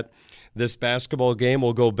crossed that this basketball game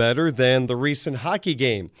will go better than the recent hockey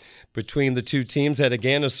game between the two teams at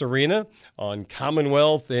Agganis Arena on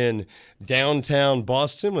Commonwealth in downtown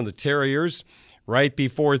Boston, when the Terriers, right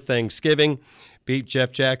before Thanksgiving, beat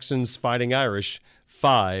Jeff Jackson's Fighting Irish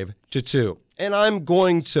 5-2. And I'm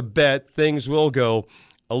going to bet things will go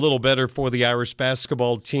a little better for the Irish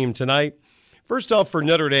basketball team tonight. First off, for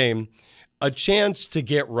Notre Dame, a chance to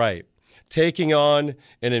get right, taking on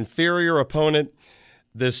an inferior opponent.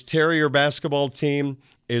 This Terrier basketball team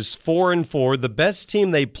is 4-4. The best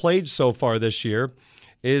team they played so far this year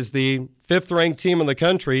is the 5th-ranked team in the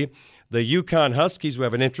country, the UConn Huskies, who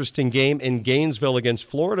have an interesting game in Gainesville against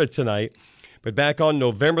Florida tonight. But back on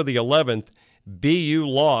November the 11th, BU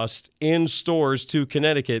lost in Stores to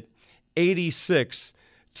Connecticut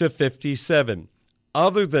 86-57.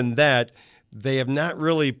 Other than that, they have not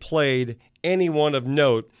really played anyone of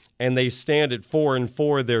note, and they stand at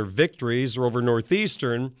 4-4. Their victories are over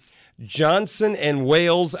Northeastern, Johnson and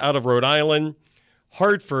Wales out of Rhode Island,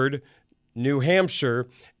 Hartford, New Hampshire,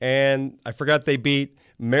 and I forgot they beat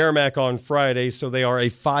Merrimack on Friday, so they are a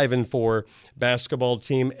 5-4 basketball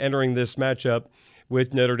team entering this matchup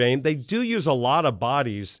with Notre Dame. They do use a lot of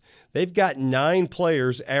bodies. They've got 9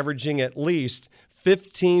 players averaging at least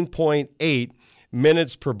 15.8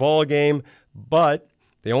 minutes per ball game, but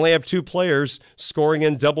they only have 2 players scoring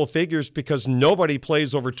in double figures because nobody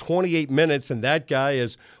plays over 28 minutes, and that guy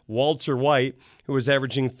is Walter White, who is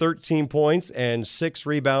averaging 13 points and 6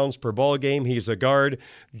 rebounds per ball game. He's a guard.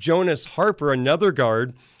 Jonas Harper, another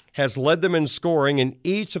guard, has led them in scoring in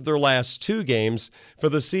each of their last 2 games for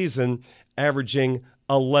the season, averaging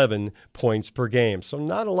 11 points per game. So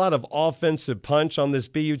not a lot of offensive punch on this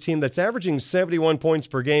BU team that's averaging 71 points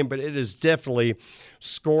per game, but it is definitely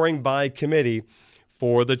scoring by committee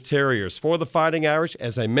for the Terriers. For the Fighting Irish,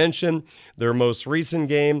 as I mentioned, their most recent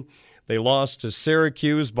game, they lost to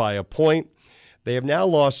Syracuse by a point. They have now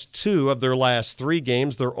lost 2 of their last 3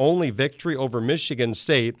 games. Their only victory over Michigan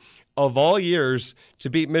State. Of all years to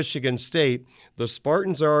beat Michigan State, the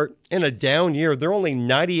Spartans are in a down year. They're only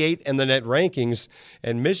 98 in the net rankings.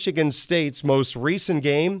 And Michigan State's most recent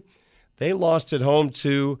game, they lost at home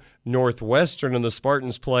to Northwestern, and the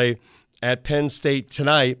Spartans play at Penn State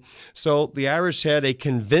tonight. So the Irish had a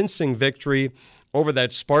convincing victory over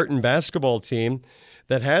that Spartan basketball team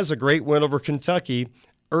that has a great win over Kentucky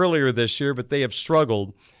earlier this year, but they have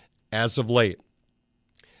struggled as of late.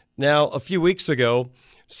 Now, a few weeks ago,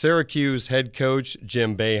 Syracuse head coach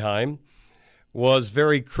Jim Boeheim was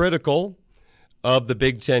very critical of the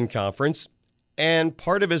Big Ten Conference, and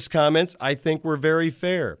part of his comments, I think, were very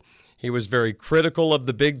fair. He was very critical of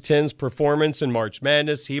the Big Ten's performance in March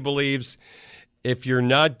Madness. He believes if you're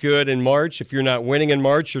not good in March, if you're not winning in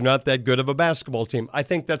March, you're not that good of a basketball team. I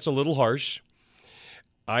think that's a little harsh.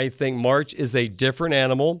 I think March is a different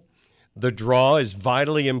animal. The draw is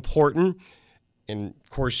vitally important, and, of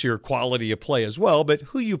course, your quality of play as well. But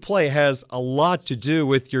who you play has a lot to do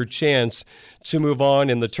with your chance to move on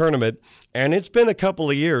in the tournament. And it's been a couple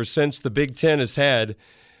of years since the Big Ten has had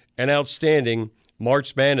an outstanding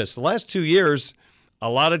March Madness. The last 2 years, a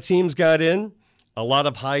lot of teams got in, a lot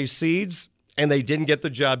of high seeds, and they didn't get the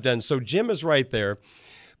job done. So Jim is right there.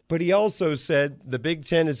 But he also said the Big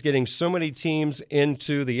Ten is getting so many teams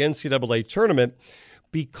into the NCAA tournament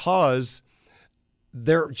because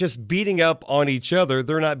they're just beating up on each other.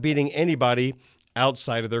 They're not beating anybody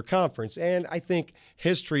outside of their conference. And I think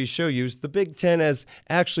history shows the Big Ten has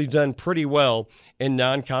actually done pretty well in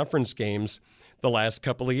non-conference games the last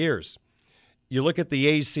couple of years. You look at the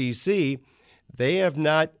ACC, they have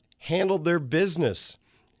not handled their business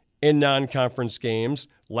in non-conference games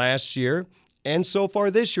last year. And so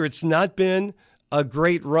far this year, it's not been a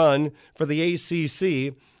great run for the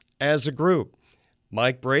ACC as a group.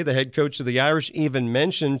 Mike Bray, the head coach of the Irish, even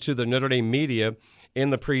mentioned to the Notre Dame media in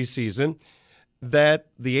the preseason that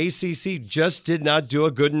the ACC just did not do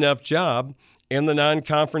a good enough job in the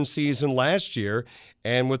non-conference season last year.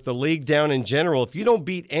 And with the league down in general, if you don't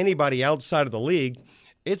beat anybody outside of the league,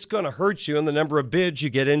 it's going to hurt you in the number of bids you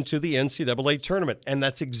get into the NCAA tournament. And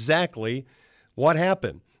that's exactly what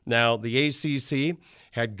happened. Now, the ACC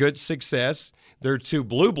had good success. Their two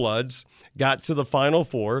blue bloods got to the Final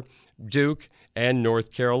Four, Duke and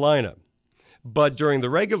North Carolina. But during the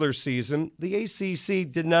regular season, the ACC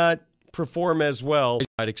did not perform as well as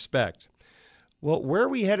I'd expect. Well, where are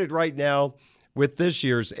we headed right now with this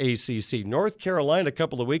year's ACC? North Carolina a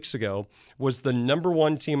couple of weeks ago was the number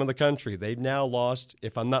one team in the country. They've now lost,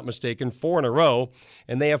 if I'm not mistaken, 4 in a row,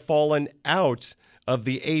 and they have fallen out of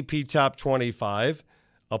the AP Top 25,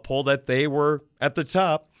 a poll that they were at the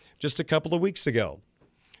top just a couple of weeks ago.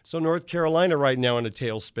 So North Carolina right now in a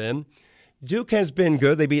tailspin. Duke has been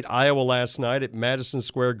good. They beat Iowa last night at Madison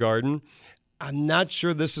Square Garden. I'm not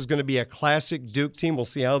sure this is going to be a classic Duke team. We'll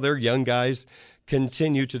see how their young guys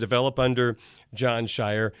continue to develop under John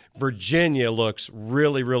Shire. Virginia looks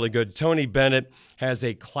really, really good. Tony Bennett has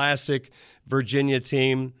a classic Virginia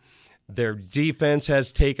team. Their defense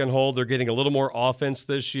has taken hold. They're getting a little more offense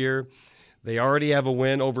this year. They already have a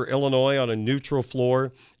win over Illinois on a neutral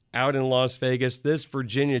floor out in Las Vegas. This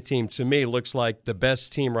Virginia team, to me, looks like the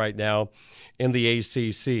best team right now in the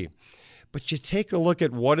ACC. But you take a look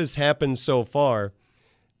at what has happened so far.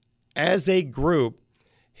 As a group,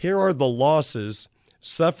 here are the losses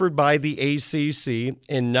suffered by the ACC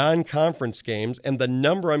in non-conference games, and the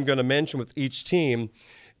number I'm going to mention with each team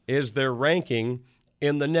is their ranking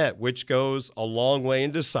in the net, which goes a long way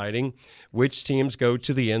in deciding which teams go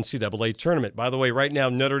to the NCAA tournament. By the way, right now,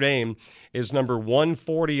 Notre Dame is number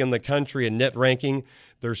 140 in the country in net ranking.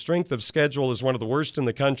 Their strength of schedule is one of the worst in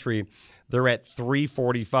the country. They're at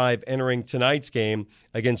 345 entering tonight's game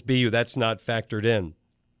against BU. That's not factored in.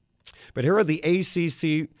 But here are the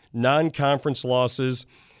ACC non-conference losses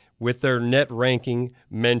with their net ranking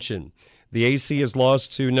mentioned. The AC has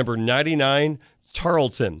lost to number 99,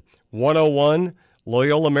 Tarleton, 101,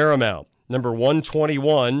 Loyola Marymount, number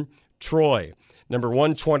 121, Troy, number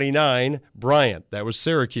 129, Bryant, that was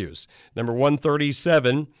Syracuse, number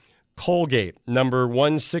 137, Colgate, number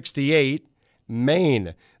 168,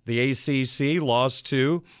 Maine. The ACC lost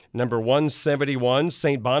to number 171,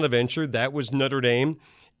 St. Bonaventure, that was Notre Dame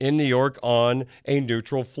in New York on a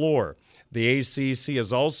neutral floor. The ACC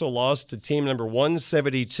has also lost to team number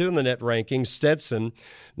 172 in the net ranking, Stetson,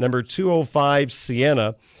 number 205,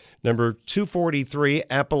 Siena, number 243,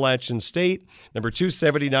 Appalachian State, number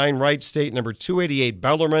 279, Wright State, number 288,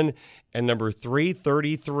 Bellarmine, and number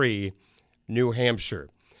 333, New Hampshire.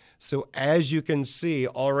 So as you can see,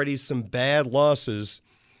 already some bad losses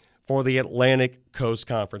for the Atlantic Coast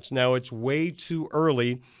Conference. Now, it's way too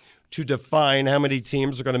early to define how many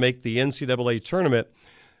teams are going to make the NCAA tournament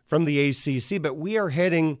from the ACC, but we are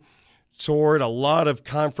heading toward a lot of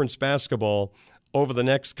conference basketball over the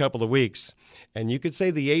next couple of weeks. And you could say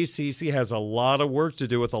the ACC has a lot of work to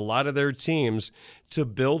do with a lot of their teams to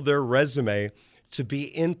build their resume to be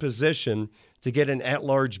in position to get an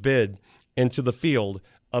at-large bid into the field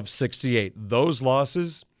of 68. Those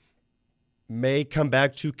losses may come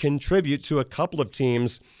back to contribute to a couple of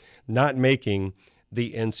teams not making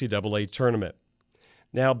the NCAA tournament.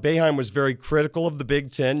 Now, Boeheim was very critical of the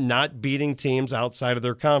Big Ten not beating teams outside of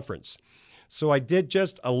their conference. So I did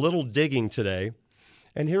just a little digging today,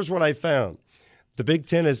 and here's what I found. The Big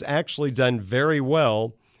Ten has actually done very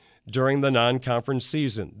well during the non-conference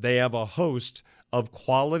season. They have a host of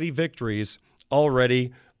quality victories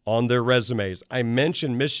already on their resumes. I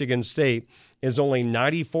mentioned Michigan State is only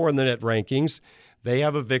 94 in the net rankings. They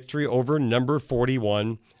have a victory over number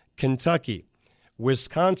 41, Kentucky.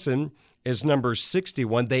 Wisconsin is number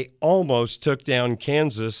 61. They almost took down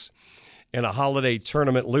Kansas in a holiday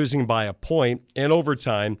tournament, losing by a point in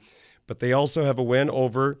overtime, but they also have a win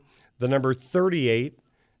over the number 38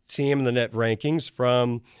 team in the net rankings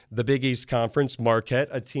from the Big East Conference, Marquette,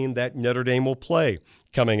 a team that Notre Dame will play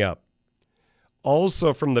coming up.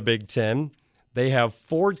 Also from the Big Ten, they have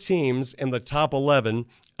 4 teams in the top 11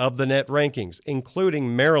 of the net rankings,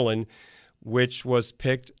 including Maryland, which was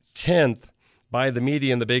picked 10th by the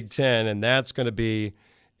media in the Big Ten, and that's going to be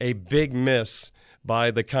a big miss by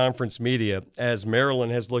the conference media, as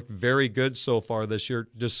Maryland has looked very good so far this year,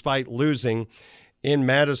 despite losing in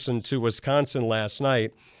Madison to Wisconsin last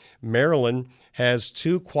night. Maryland has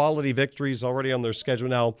 2 quality victories already on their schedule.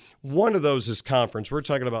 Now, one of those is conference. We're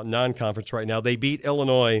talking about non-conference right now. They beat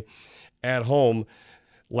Illinois at home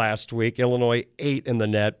last week. Illinois 8 in the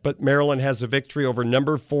net, but Maryland has a victory over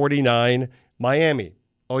number 49, Miami.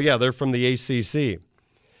 Oh, yeah, they're from the ACC.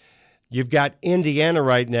 You've got Indiana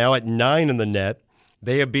right now at 9 in the net.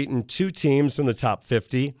 They have beaten 2 teams in the top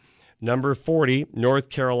 50. Number 40, North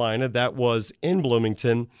Carolina. That was in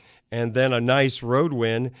Bloomington. And then a nice road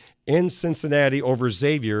win in Cincinnati over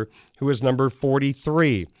Xavier, who is number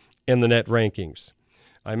 43 in the net rankings.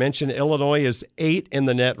 I mentioned Illinois is 8 in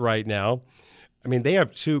the net right now. I mean, they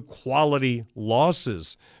have 2 quality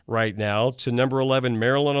losses right now to number 11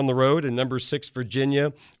 Maryland on the road and number 6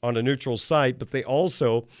 Virginia on a neutral site, but they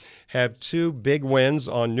also have 2 big wins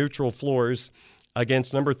on neutral floors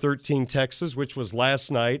against number 13 Texas, which was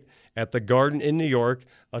last night at the Garden in New York,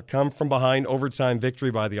 a come-from-behind overtime victory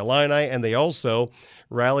by the Illini, and they also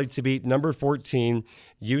rallied to beat number 14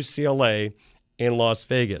 UCLA in Las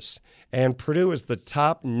Vegas. And Purdue is the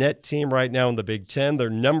top net team right now in the Big Ten. They're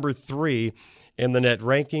number 3 in the net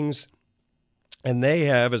rankings, and they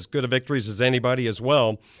have as good a victories as anybody as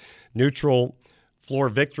well. Neutral floor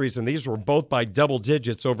victories, and these were both by double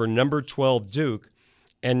digits over number 12 Duke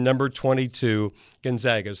and number 22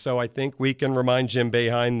 Gonzaga. So I think we can remind Jim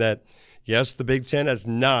Boeheim that, yes, the Big Ten has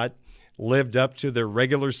not lived up to their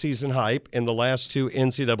regular season hype in the last 2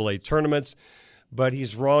 NCAA tournaments, but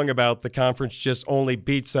he's wrong about the conference just only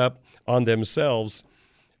beats up on themselves,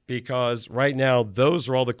 because right now those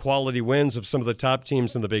are all the quality wins of some of the top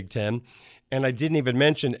teams in the Big Ten. And I didn't even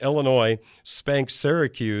mention Illinois spanked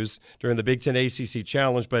Syracuse during the Big Ten ACC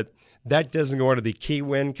Challenge, but that doesn't go into the key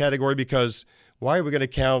win category, because why are we going to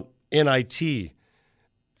count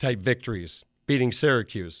NIT-type victories, beating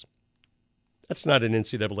Syracuse? That's not an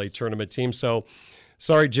NCAA tournament team. So,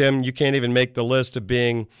 sorry, Jim, you can't even make the list of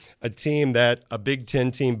being a team that a Big Ten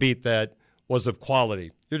team beat that was of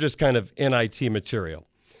quality. You're just kind of NIT material.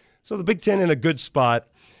 So the Big Ten in a good spot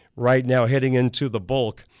right now heading into the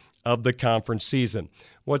bulk of the conference season.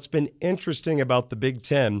 What's been interesting about the Big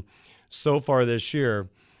Ten so far this year,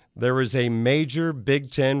 there is a major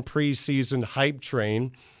Big Ten preseason hype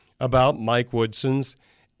train about Mike Woodson's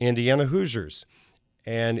Indiana Hoosiers.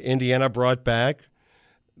 And Indiana brought back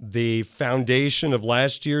the foundation of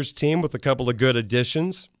last year's team with a couple of good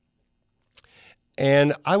additions.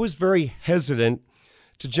 And I was very hesitant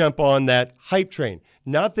to jump on that hype train.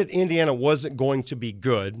 Not that Indiana wasn't going to be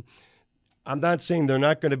good. I'm not saying they're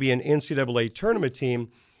not going to be an NCAA tournament team.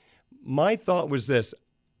 My thought was this: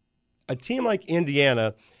 a team like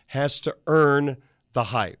Indiana has to earn the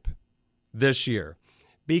hype this year,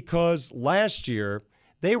 because last year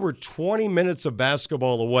they were 20 minutes of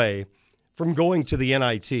basketball away from going to the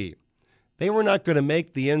NIT. They were not going to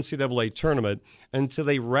make the NCAA tournament until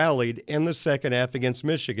they rallied in the second half against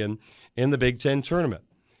Michigan in the Big Ten tournament.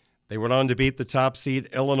 They went on to beat the top seed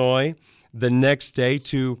Illinois the next day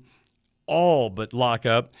to all but lock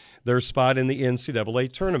up their spot in the NCAA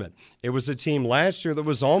tournament. It was a team last year that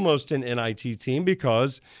was almost an NIT team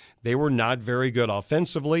because they were not very good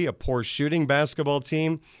offensively, a poor shooting basketball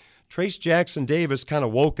team. Trace Jackson Davis kind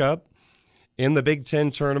of woke up in the Big Ten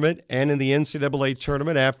tournament and in the NCAA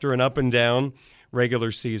tournament after an up-and-down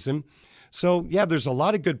regular season. So, yeah, there's a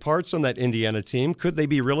lot of good parts on that Indiana team. Could they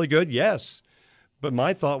be really good? Yes. But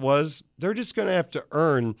my thought was they're just going to have to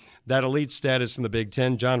earn that elite status in the Big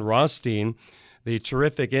Ten. John Rothstein, the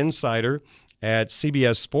terrific insider at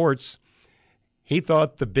CBS Sports, he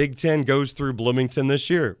thought the Big Ten goes through Bloomington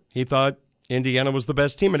this year. He thought Indiana was the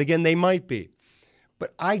best team, and again, they might be.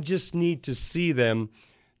 But I just need to see them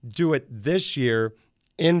do it this year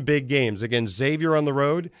in big games. Against Xavier on the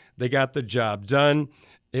road, they got the job done.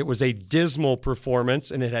 It was a dismal performance,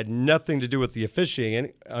 and it had nothing to do with the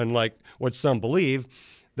officiating, unlike what some believe,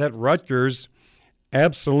 that Rutgers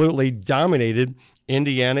absolutely dominated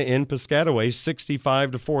Indiana in Piscataway,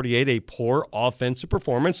 65-48, a poor offensive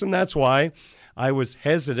performance, and that's why I was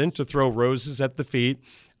hesitant to throw roses at the feet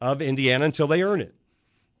of Indiana until they earn it.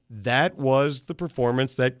 That was the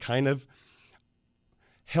performance that kind of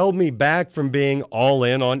held me back from being all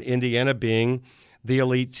in on Indiana being the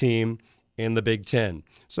elite team in the Big Ten.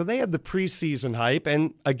 So they had the preseason hype,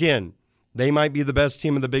 and again, they might be the best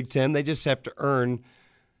team in the Big Ten. They just have to earn,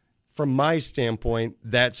 from my standpoint,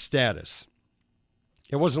 that status.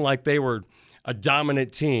 It wasn't like they were a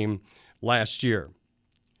dominant team last year.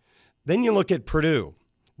 Then you look at Purdue.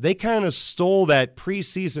 They kind of stole that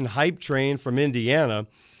preseason hype train from Indiana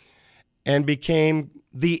and became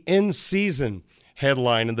the in-season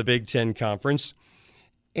headline in the Big Ten Conference.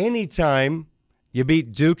 Anytime you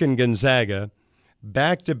beat Duke and Gonzaga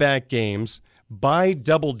back-to-back games by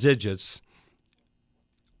double digits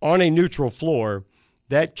on a neutral floor,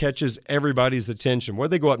 that catches everybody's attention. Where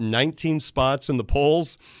they go up 19 spots in the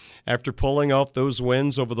polls after pulling off those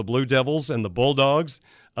wins over the Blue Devils and the Bulldogs,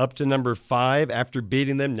 up to number 5 after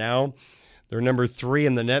beating them. Now They're number 3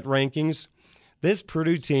 in the net rankings. This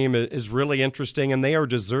Purdue team is really interesting, and they are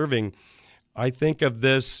deserving, I think, of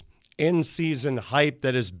this in-season hype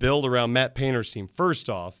that is built around Matt Painter's team. First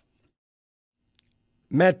off,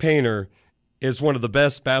 Matt Painter is one of the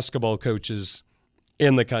best basketball coaches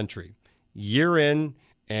in the country. Year in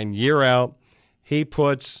and year out, he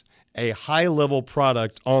puts a high-level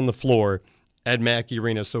product on the floor at Mackey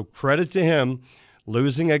Arena. So credit to him.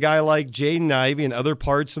 Losing a guy like Jaden Ivey and other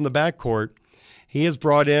parts in the backcourt, he has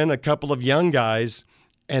brought in a couple of young guys,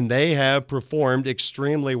 and they have performed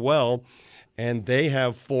extremely well, and they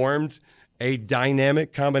have formed a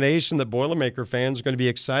dynamic combination that Boilermaker fans are going to be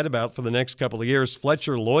excited about for the next couple of years.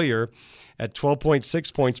 Fletcher Lawyer at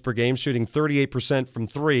 12.6 points per game, shooting 38% from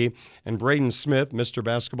 3, and Braden Smith, Mr.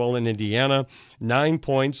 Basketball in Indiana, 9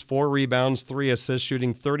 points, 4 rebounds, 3 assists,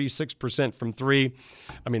 shooting 36% from 3.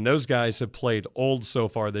 I mean, those guys have played old so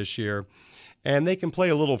far this year, and they can play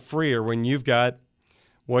a little freer when you've got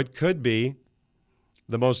what could be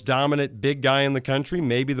the most dominant big guy in the country,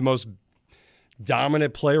 maybe the most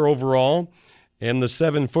dominant player overall, and the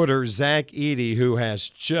 7-footer, Zach Edey, who has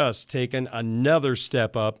just taken another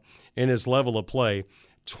step up in his level of play.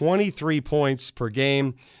 23 points per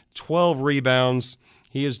game, 12 rebounds.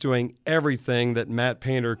 He is doing everything that Matt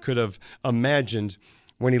Painter could have imagined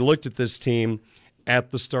when he looked at this team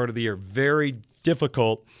at the start of the year. Very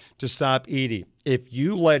difficult to stop Edey. If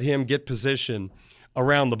you let him get position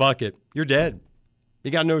around the bucket, you're dead. You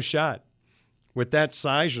got no shot. With that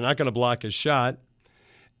size, you're not going to block his shot.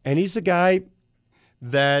 And he's a guy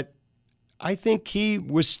that I think he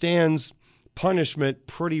withstands punishment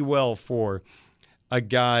pretty well for a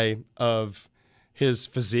guy of his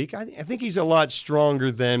physique. I think he's a lot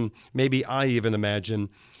stronger than maybe I even imagine.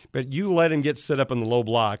 But you let him get set up in the low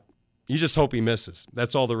block, you just hope he misses.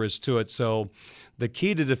 That's all there is to it. So the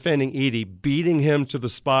key to defending Edey, beating him to the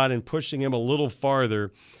spot and pushing him a little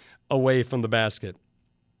farther away from the basket.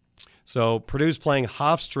 So Purdue's playing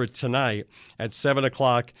Hofstra tonight at 7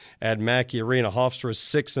 o'clock at Mackey Arena. Hofstra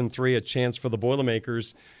 6-3, a chance for the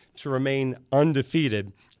Boilermakers to remain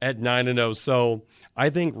undefeated at 9-0. So I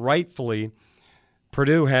think rightfully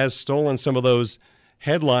Purdue has stolen some of those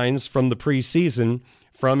headlines from the preseason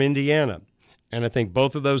from Indiana. And I think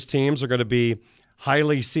both of those teams are going to be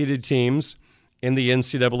highly seeded teams in the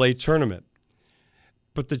NCAA tournament.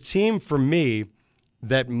 But the team for me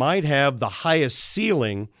that might have the highest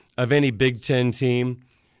ceiling of any Big Ten team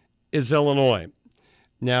is Illinois.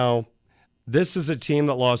 Now, this is a team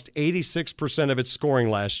that lost 86% of its scoring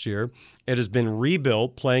last year. It has been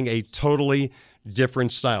rebuilt, playing a totally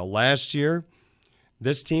different style. Last year,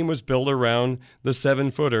 this team was built around the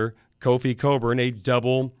 7-footer Kofi Coburn, a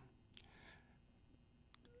double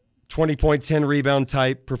 20-point, 10-rebound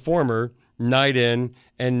type performer night in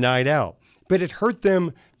and night out. But it hurt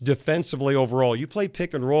them defensively overall. You play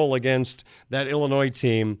pick and roll against that Illinois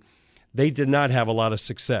team, they did not have a lot of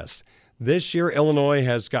success. This year, Illinois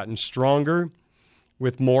has gotten stronger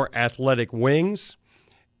with more athletic wings.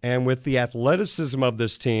 And with the athleticism of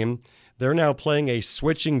this team, they're now playing a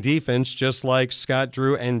switching defense just like Scott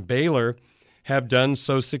Drew and Baylor have done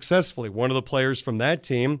so successfully. One of the players from that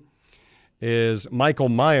team is Michael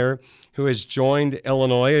Meyer, who has joined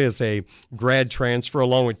Illinois as a grad transfer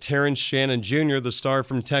along with Terrence Shannon Jr., the star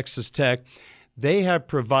from Texas Tech. They have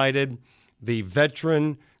provided the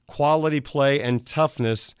veteran quality play and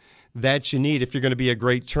toughness that you need if you're going to be a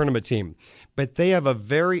great tournament team. But they have a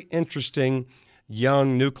very interesting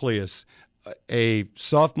young nucleus, a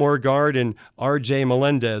sophomore guard in R.J.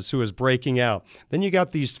 Melendez, who is breaking out. Then you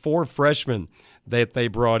got these 4 freshmen that they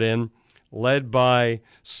brought in, led by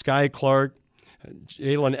Sky Clark,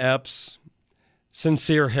 Jalen Epps,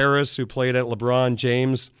 Sincere Harris, who played at LeBron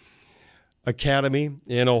James Academy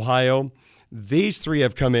in Ohio. These 3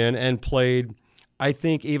 have come in and played, I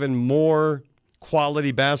think, even more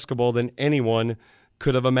quality basketball than anyone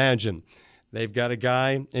could have imagined. They've got a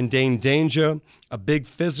guy in Dane Danger, a big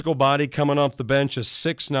physical body coming off the bench, a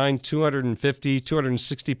 6'9", 250,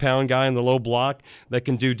 260-pound guy in the low block that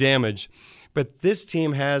can do damage. But this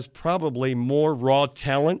team has probably more raw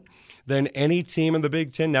talent than any team in the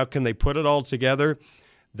Big Ten. Now, can they put it all together?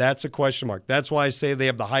 That's a question mark. That's why I say they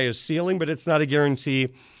have the highest ceiling, but it's not a guarantee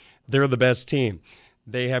they're the best team.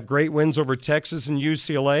 They have great wins over Texas and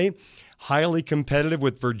UCLA, highly competitive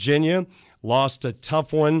with Virginia, lost a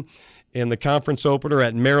tough one in the conference opener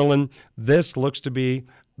at Maryland. This looks to be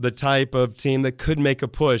the type of team that could make a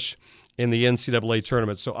push in the NCAA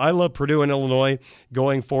tournament. So I love Purdue and Illinois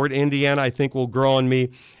going forward. Indiana, I think, will grow on me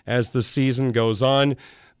as the season goes on.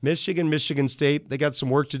 Michigan State, they got some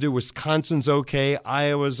work to do. Wisconsin's okay.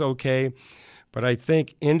 Iowa's okay. But I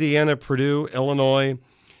think Indiana, Purdue, Illinois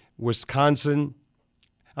Wisconsin.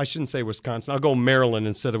 I shouldn't say Wisconsin. I'll go Maryland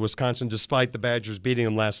instead of Wisconsin, despite the Badgers beating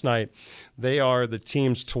them last night. They are the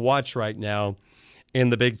teams to watch right now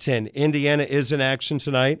in the Big Ten. Indiana is in action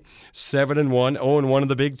tonight, 7-1, 0-1 in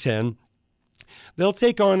the Big Ten. They'll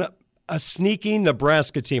take on a sneaky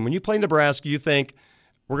Nebraska team. When you play Nebraska, you think,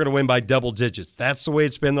 we're going to win by double digits. That's the way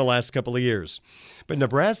it's been the last couple of years. But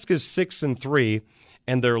Nebraska's 6-3,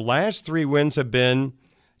 and their last 3 wins have been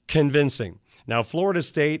convincing. Now, Florida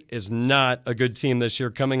State is not a good team this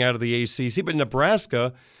year coming out of the ACC, but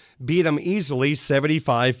Nebraska beat them easily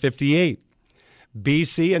 75-58.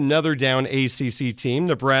 BC, another down ACC team.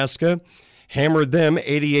 Nebraska hammered them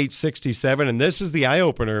 88-67, and this is the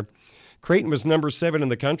eye-opener. Creighton was number 7 in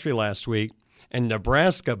the country last week, and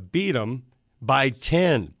Nebraska beat them by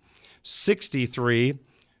 10,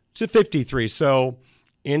 63-53. So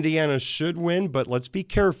Indiana should win, but let's be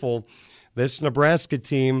careful. This Nebraska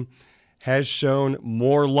team has shown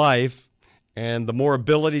more life and the more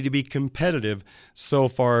ability to be competitive so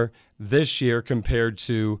far this year compared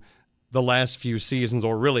to the last few seasons,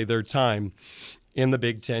 or really their time in the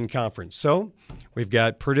Big Ten Conference. So we've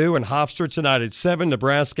got Purdue and Hofstra tonight at 7,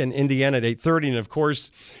 Nebraska and Indiana at 8:30, and of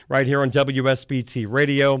course, right here on WSBT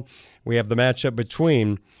Radio, we have the matchup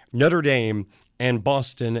between Notre Dame and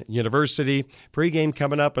Boston University. Pregame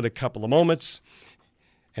coming up in a couple of moments,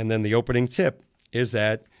 and then the opening tip is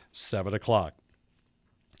at 7 o'clock.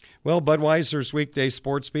 Well, Budweiser's weekday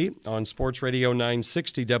sports beat on Sports Radio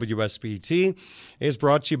 960 WSBT is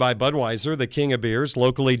brought to you by Budweiser, the king of beers,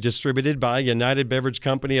 locally distributed by United Beverage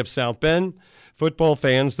Company of South Bend. Football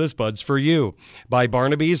fans, this Bud's for you. By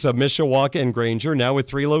Barnaby's of Mishawaka and Granger, now with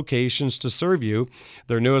 3 locations to serve you.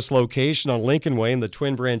 Their newest location on Lincoln Way in the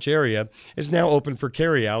Twin Branch area is now open for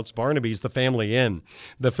carryouts. Barnaby's, the family inn.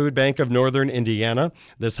 The Food Bank of Northern Indiana.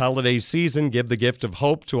 This holiday season, give the gift of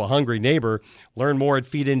hope to a hungry neighbor. Learn more at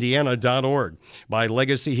feedindiana.org. By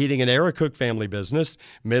Legacy Heating and Air, a Cook family business.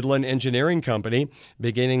 Midland Engineering Company,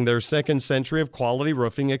 beginning their 2nd century of quality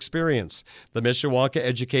roofing experience. The Mishawaka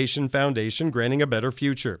Education Foundation, granting a better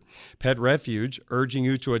future. Pet Refuge, urging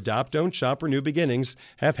you to adopt, don't shop for new beginnings,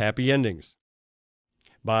 have happy endings.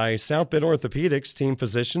 By South Bend Orthopedics, team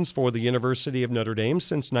physicians for the University of Notre Dame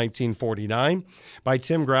since 1949. By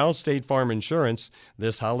Tim Growl, State Farm Insurance,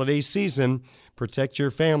 this holiday season, protect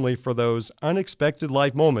your family for those unexpected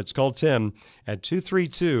life moments. Call Tim at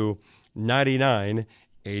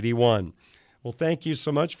 232-9981. Well, thank you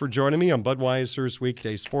so much for joining me on Budweiser's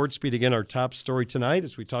Weekday Sports Beat. Again, our top story tonight,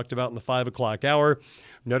 as we talked about in the 5 o'clock hour,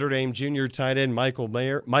 Notre Dame junior tight end Michael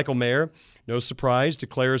Mayer, no surprise,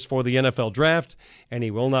 declares for the NFL Draft, and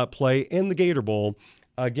he will not play in the Gator Bowl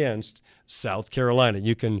against South Carolina.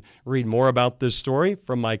 You can read more about this story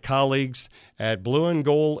from my colleagues at Blue and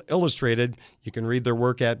Gold Illustrated. You can read their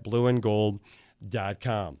work at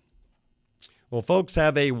blueandgold.com. Well, folks,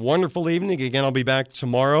 have a wonderful evening. Again, I'll be back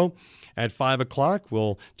tomorrow at 5 o'clock.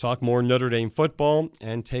 We'll talk more Notre Dame football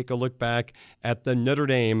and take a look back at the Notre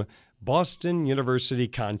Dame Boston University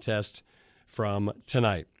contest from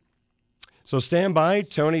tonight. So stand by.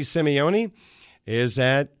 Tony Simeone is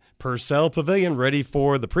at Purcell Pavilion, ready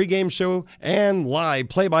for the pregame show and live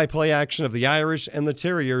play-by-play action of the Irish and the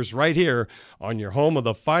Terriers right here on your home of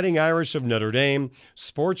the Fighting Irish of Notre Dame,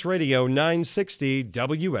 Sports Radio 960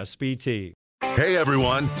 WSBT. Hey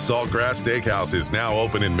everyone, Saltgrass Steakhouse is now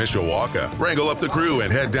open in Mishawaka. Wrangle up the crew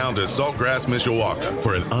and head down to Saltgrass Mishawaka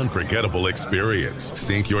for an unforgettable experience.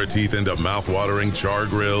 Sink your teeth into mouth-watering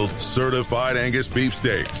char-grilled, certified Angus beef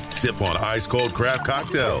steaks. Sip on ice-cold craft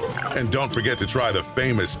cocktails. And don't forget to try the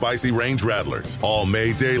famous spicy range rattlers, all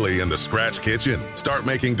made daily in the Scratch Kitchen. Start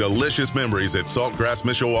making delicious memories at Saltgrass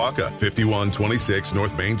Mishawaka, 5126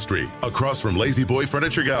 North Main Street, across from Lazy Boy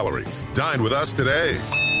Furniture Galleries. Dine with us today.